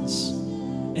mountains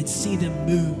and see them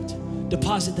moved.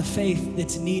 Deposit the faith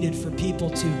that's needed for people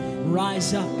to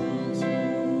rise up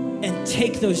and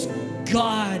take those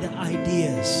God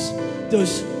ideas,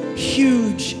 those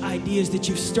huge ideas that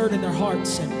you've stirred in their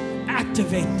hearts, and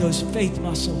activate those faith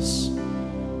muscles.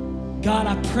 God,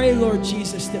 I pray, Lord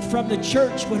Jesus, that from the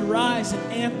church would rise an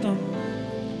anthem,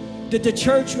 that the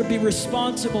church would be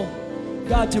responsible,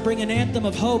 God, to bring an anthem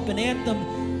of hope, an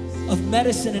anthem of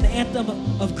medicine, an anthem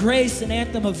of grace, an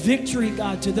anthem of victory,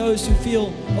 God, to those who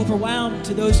feel overwhelmed,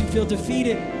 to those who feel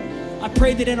defeated. I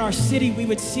pray that in our city we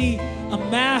would see a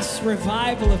mass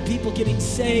revival of people getting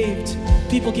saved,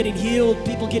 people getting healed,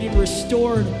 people getting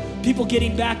restored, people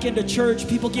getting back into church,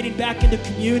 people getting back into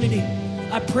community.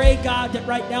 I pray, God, that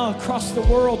right now across the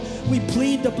world we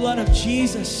plead the blood of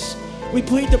Jesus. We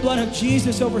plead the blood of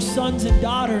Jesus over sons and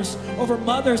daughters, over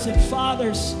mothers and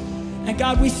fathers. And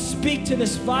God, we speak to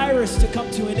this virus to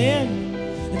come to an end.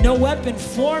 And no weapon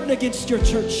formed against your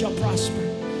church shall prosper.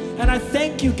 And I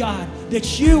thank you, God,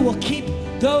 that you will keep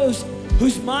those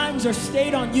whose minds are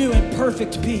stayed on you in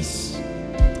perfect peace.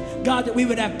 God, that we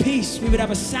would have peace, we would have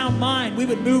a sound mind, we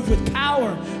would move with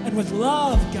power and with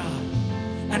love, God,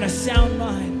 and a sound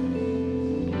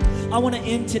mind. I want to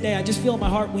end today. I just feel in my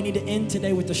heart we need to end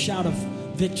today with a shout of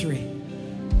victory.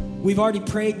 We've already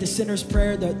prayed the sinner's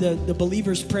prayer, the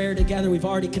believer's prayer together. We've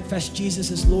already confessed Jesus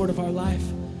as Lord of our life.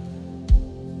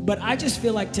 But I just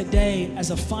feel like today, as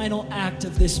a final act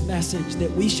of this message,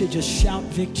 that we should just shout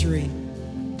victory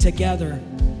together.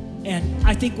 And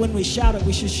I think when we shout it,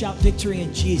 we should shout victory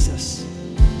in Jesus,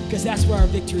 because that's where our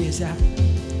victory is at.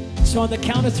 So on the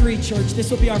count of 3, church,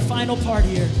 this will be our final part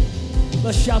here.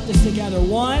 Let's shout this together.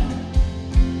 1,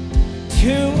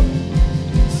 2,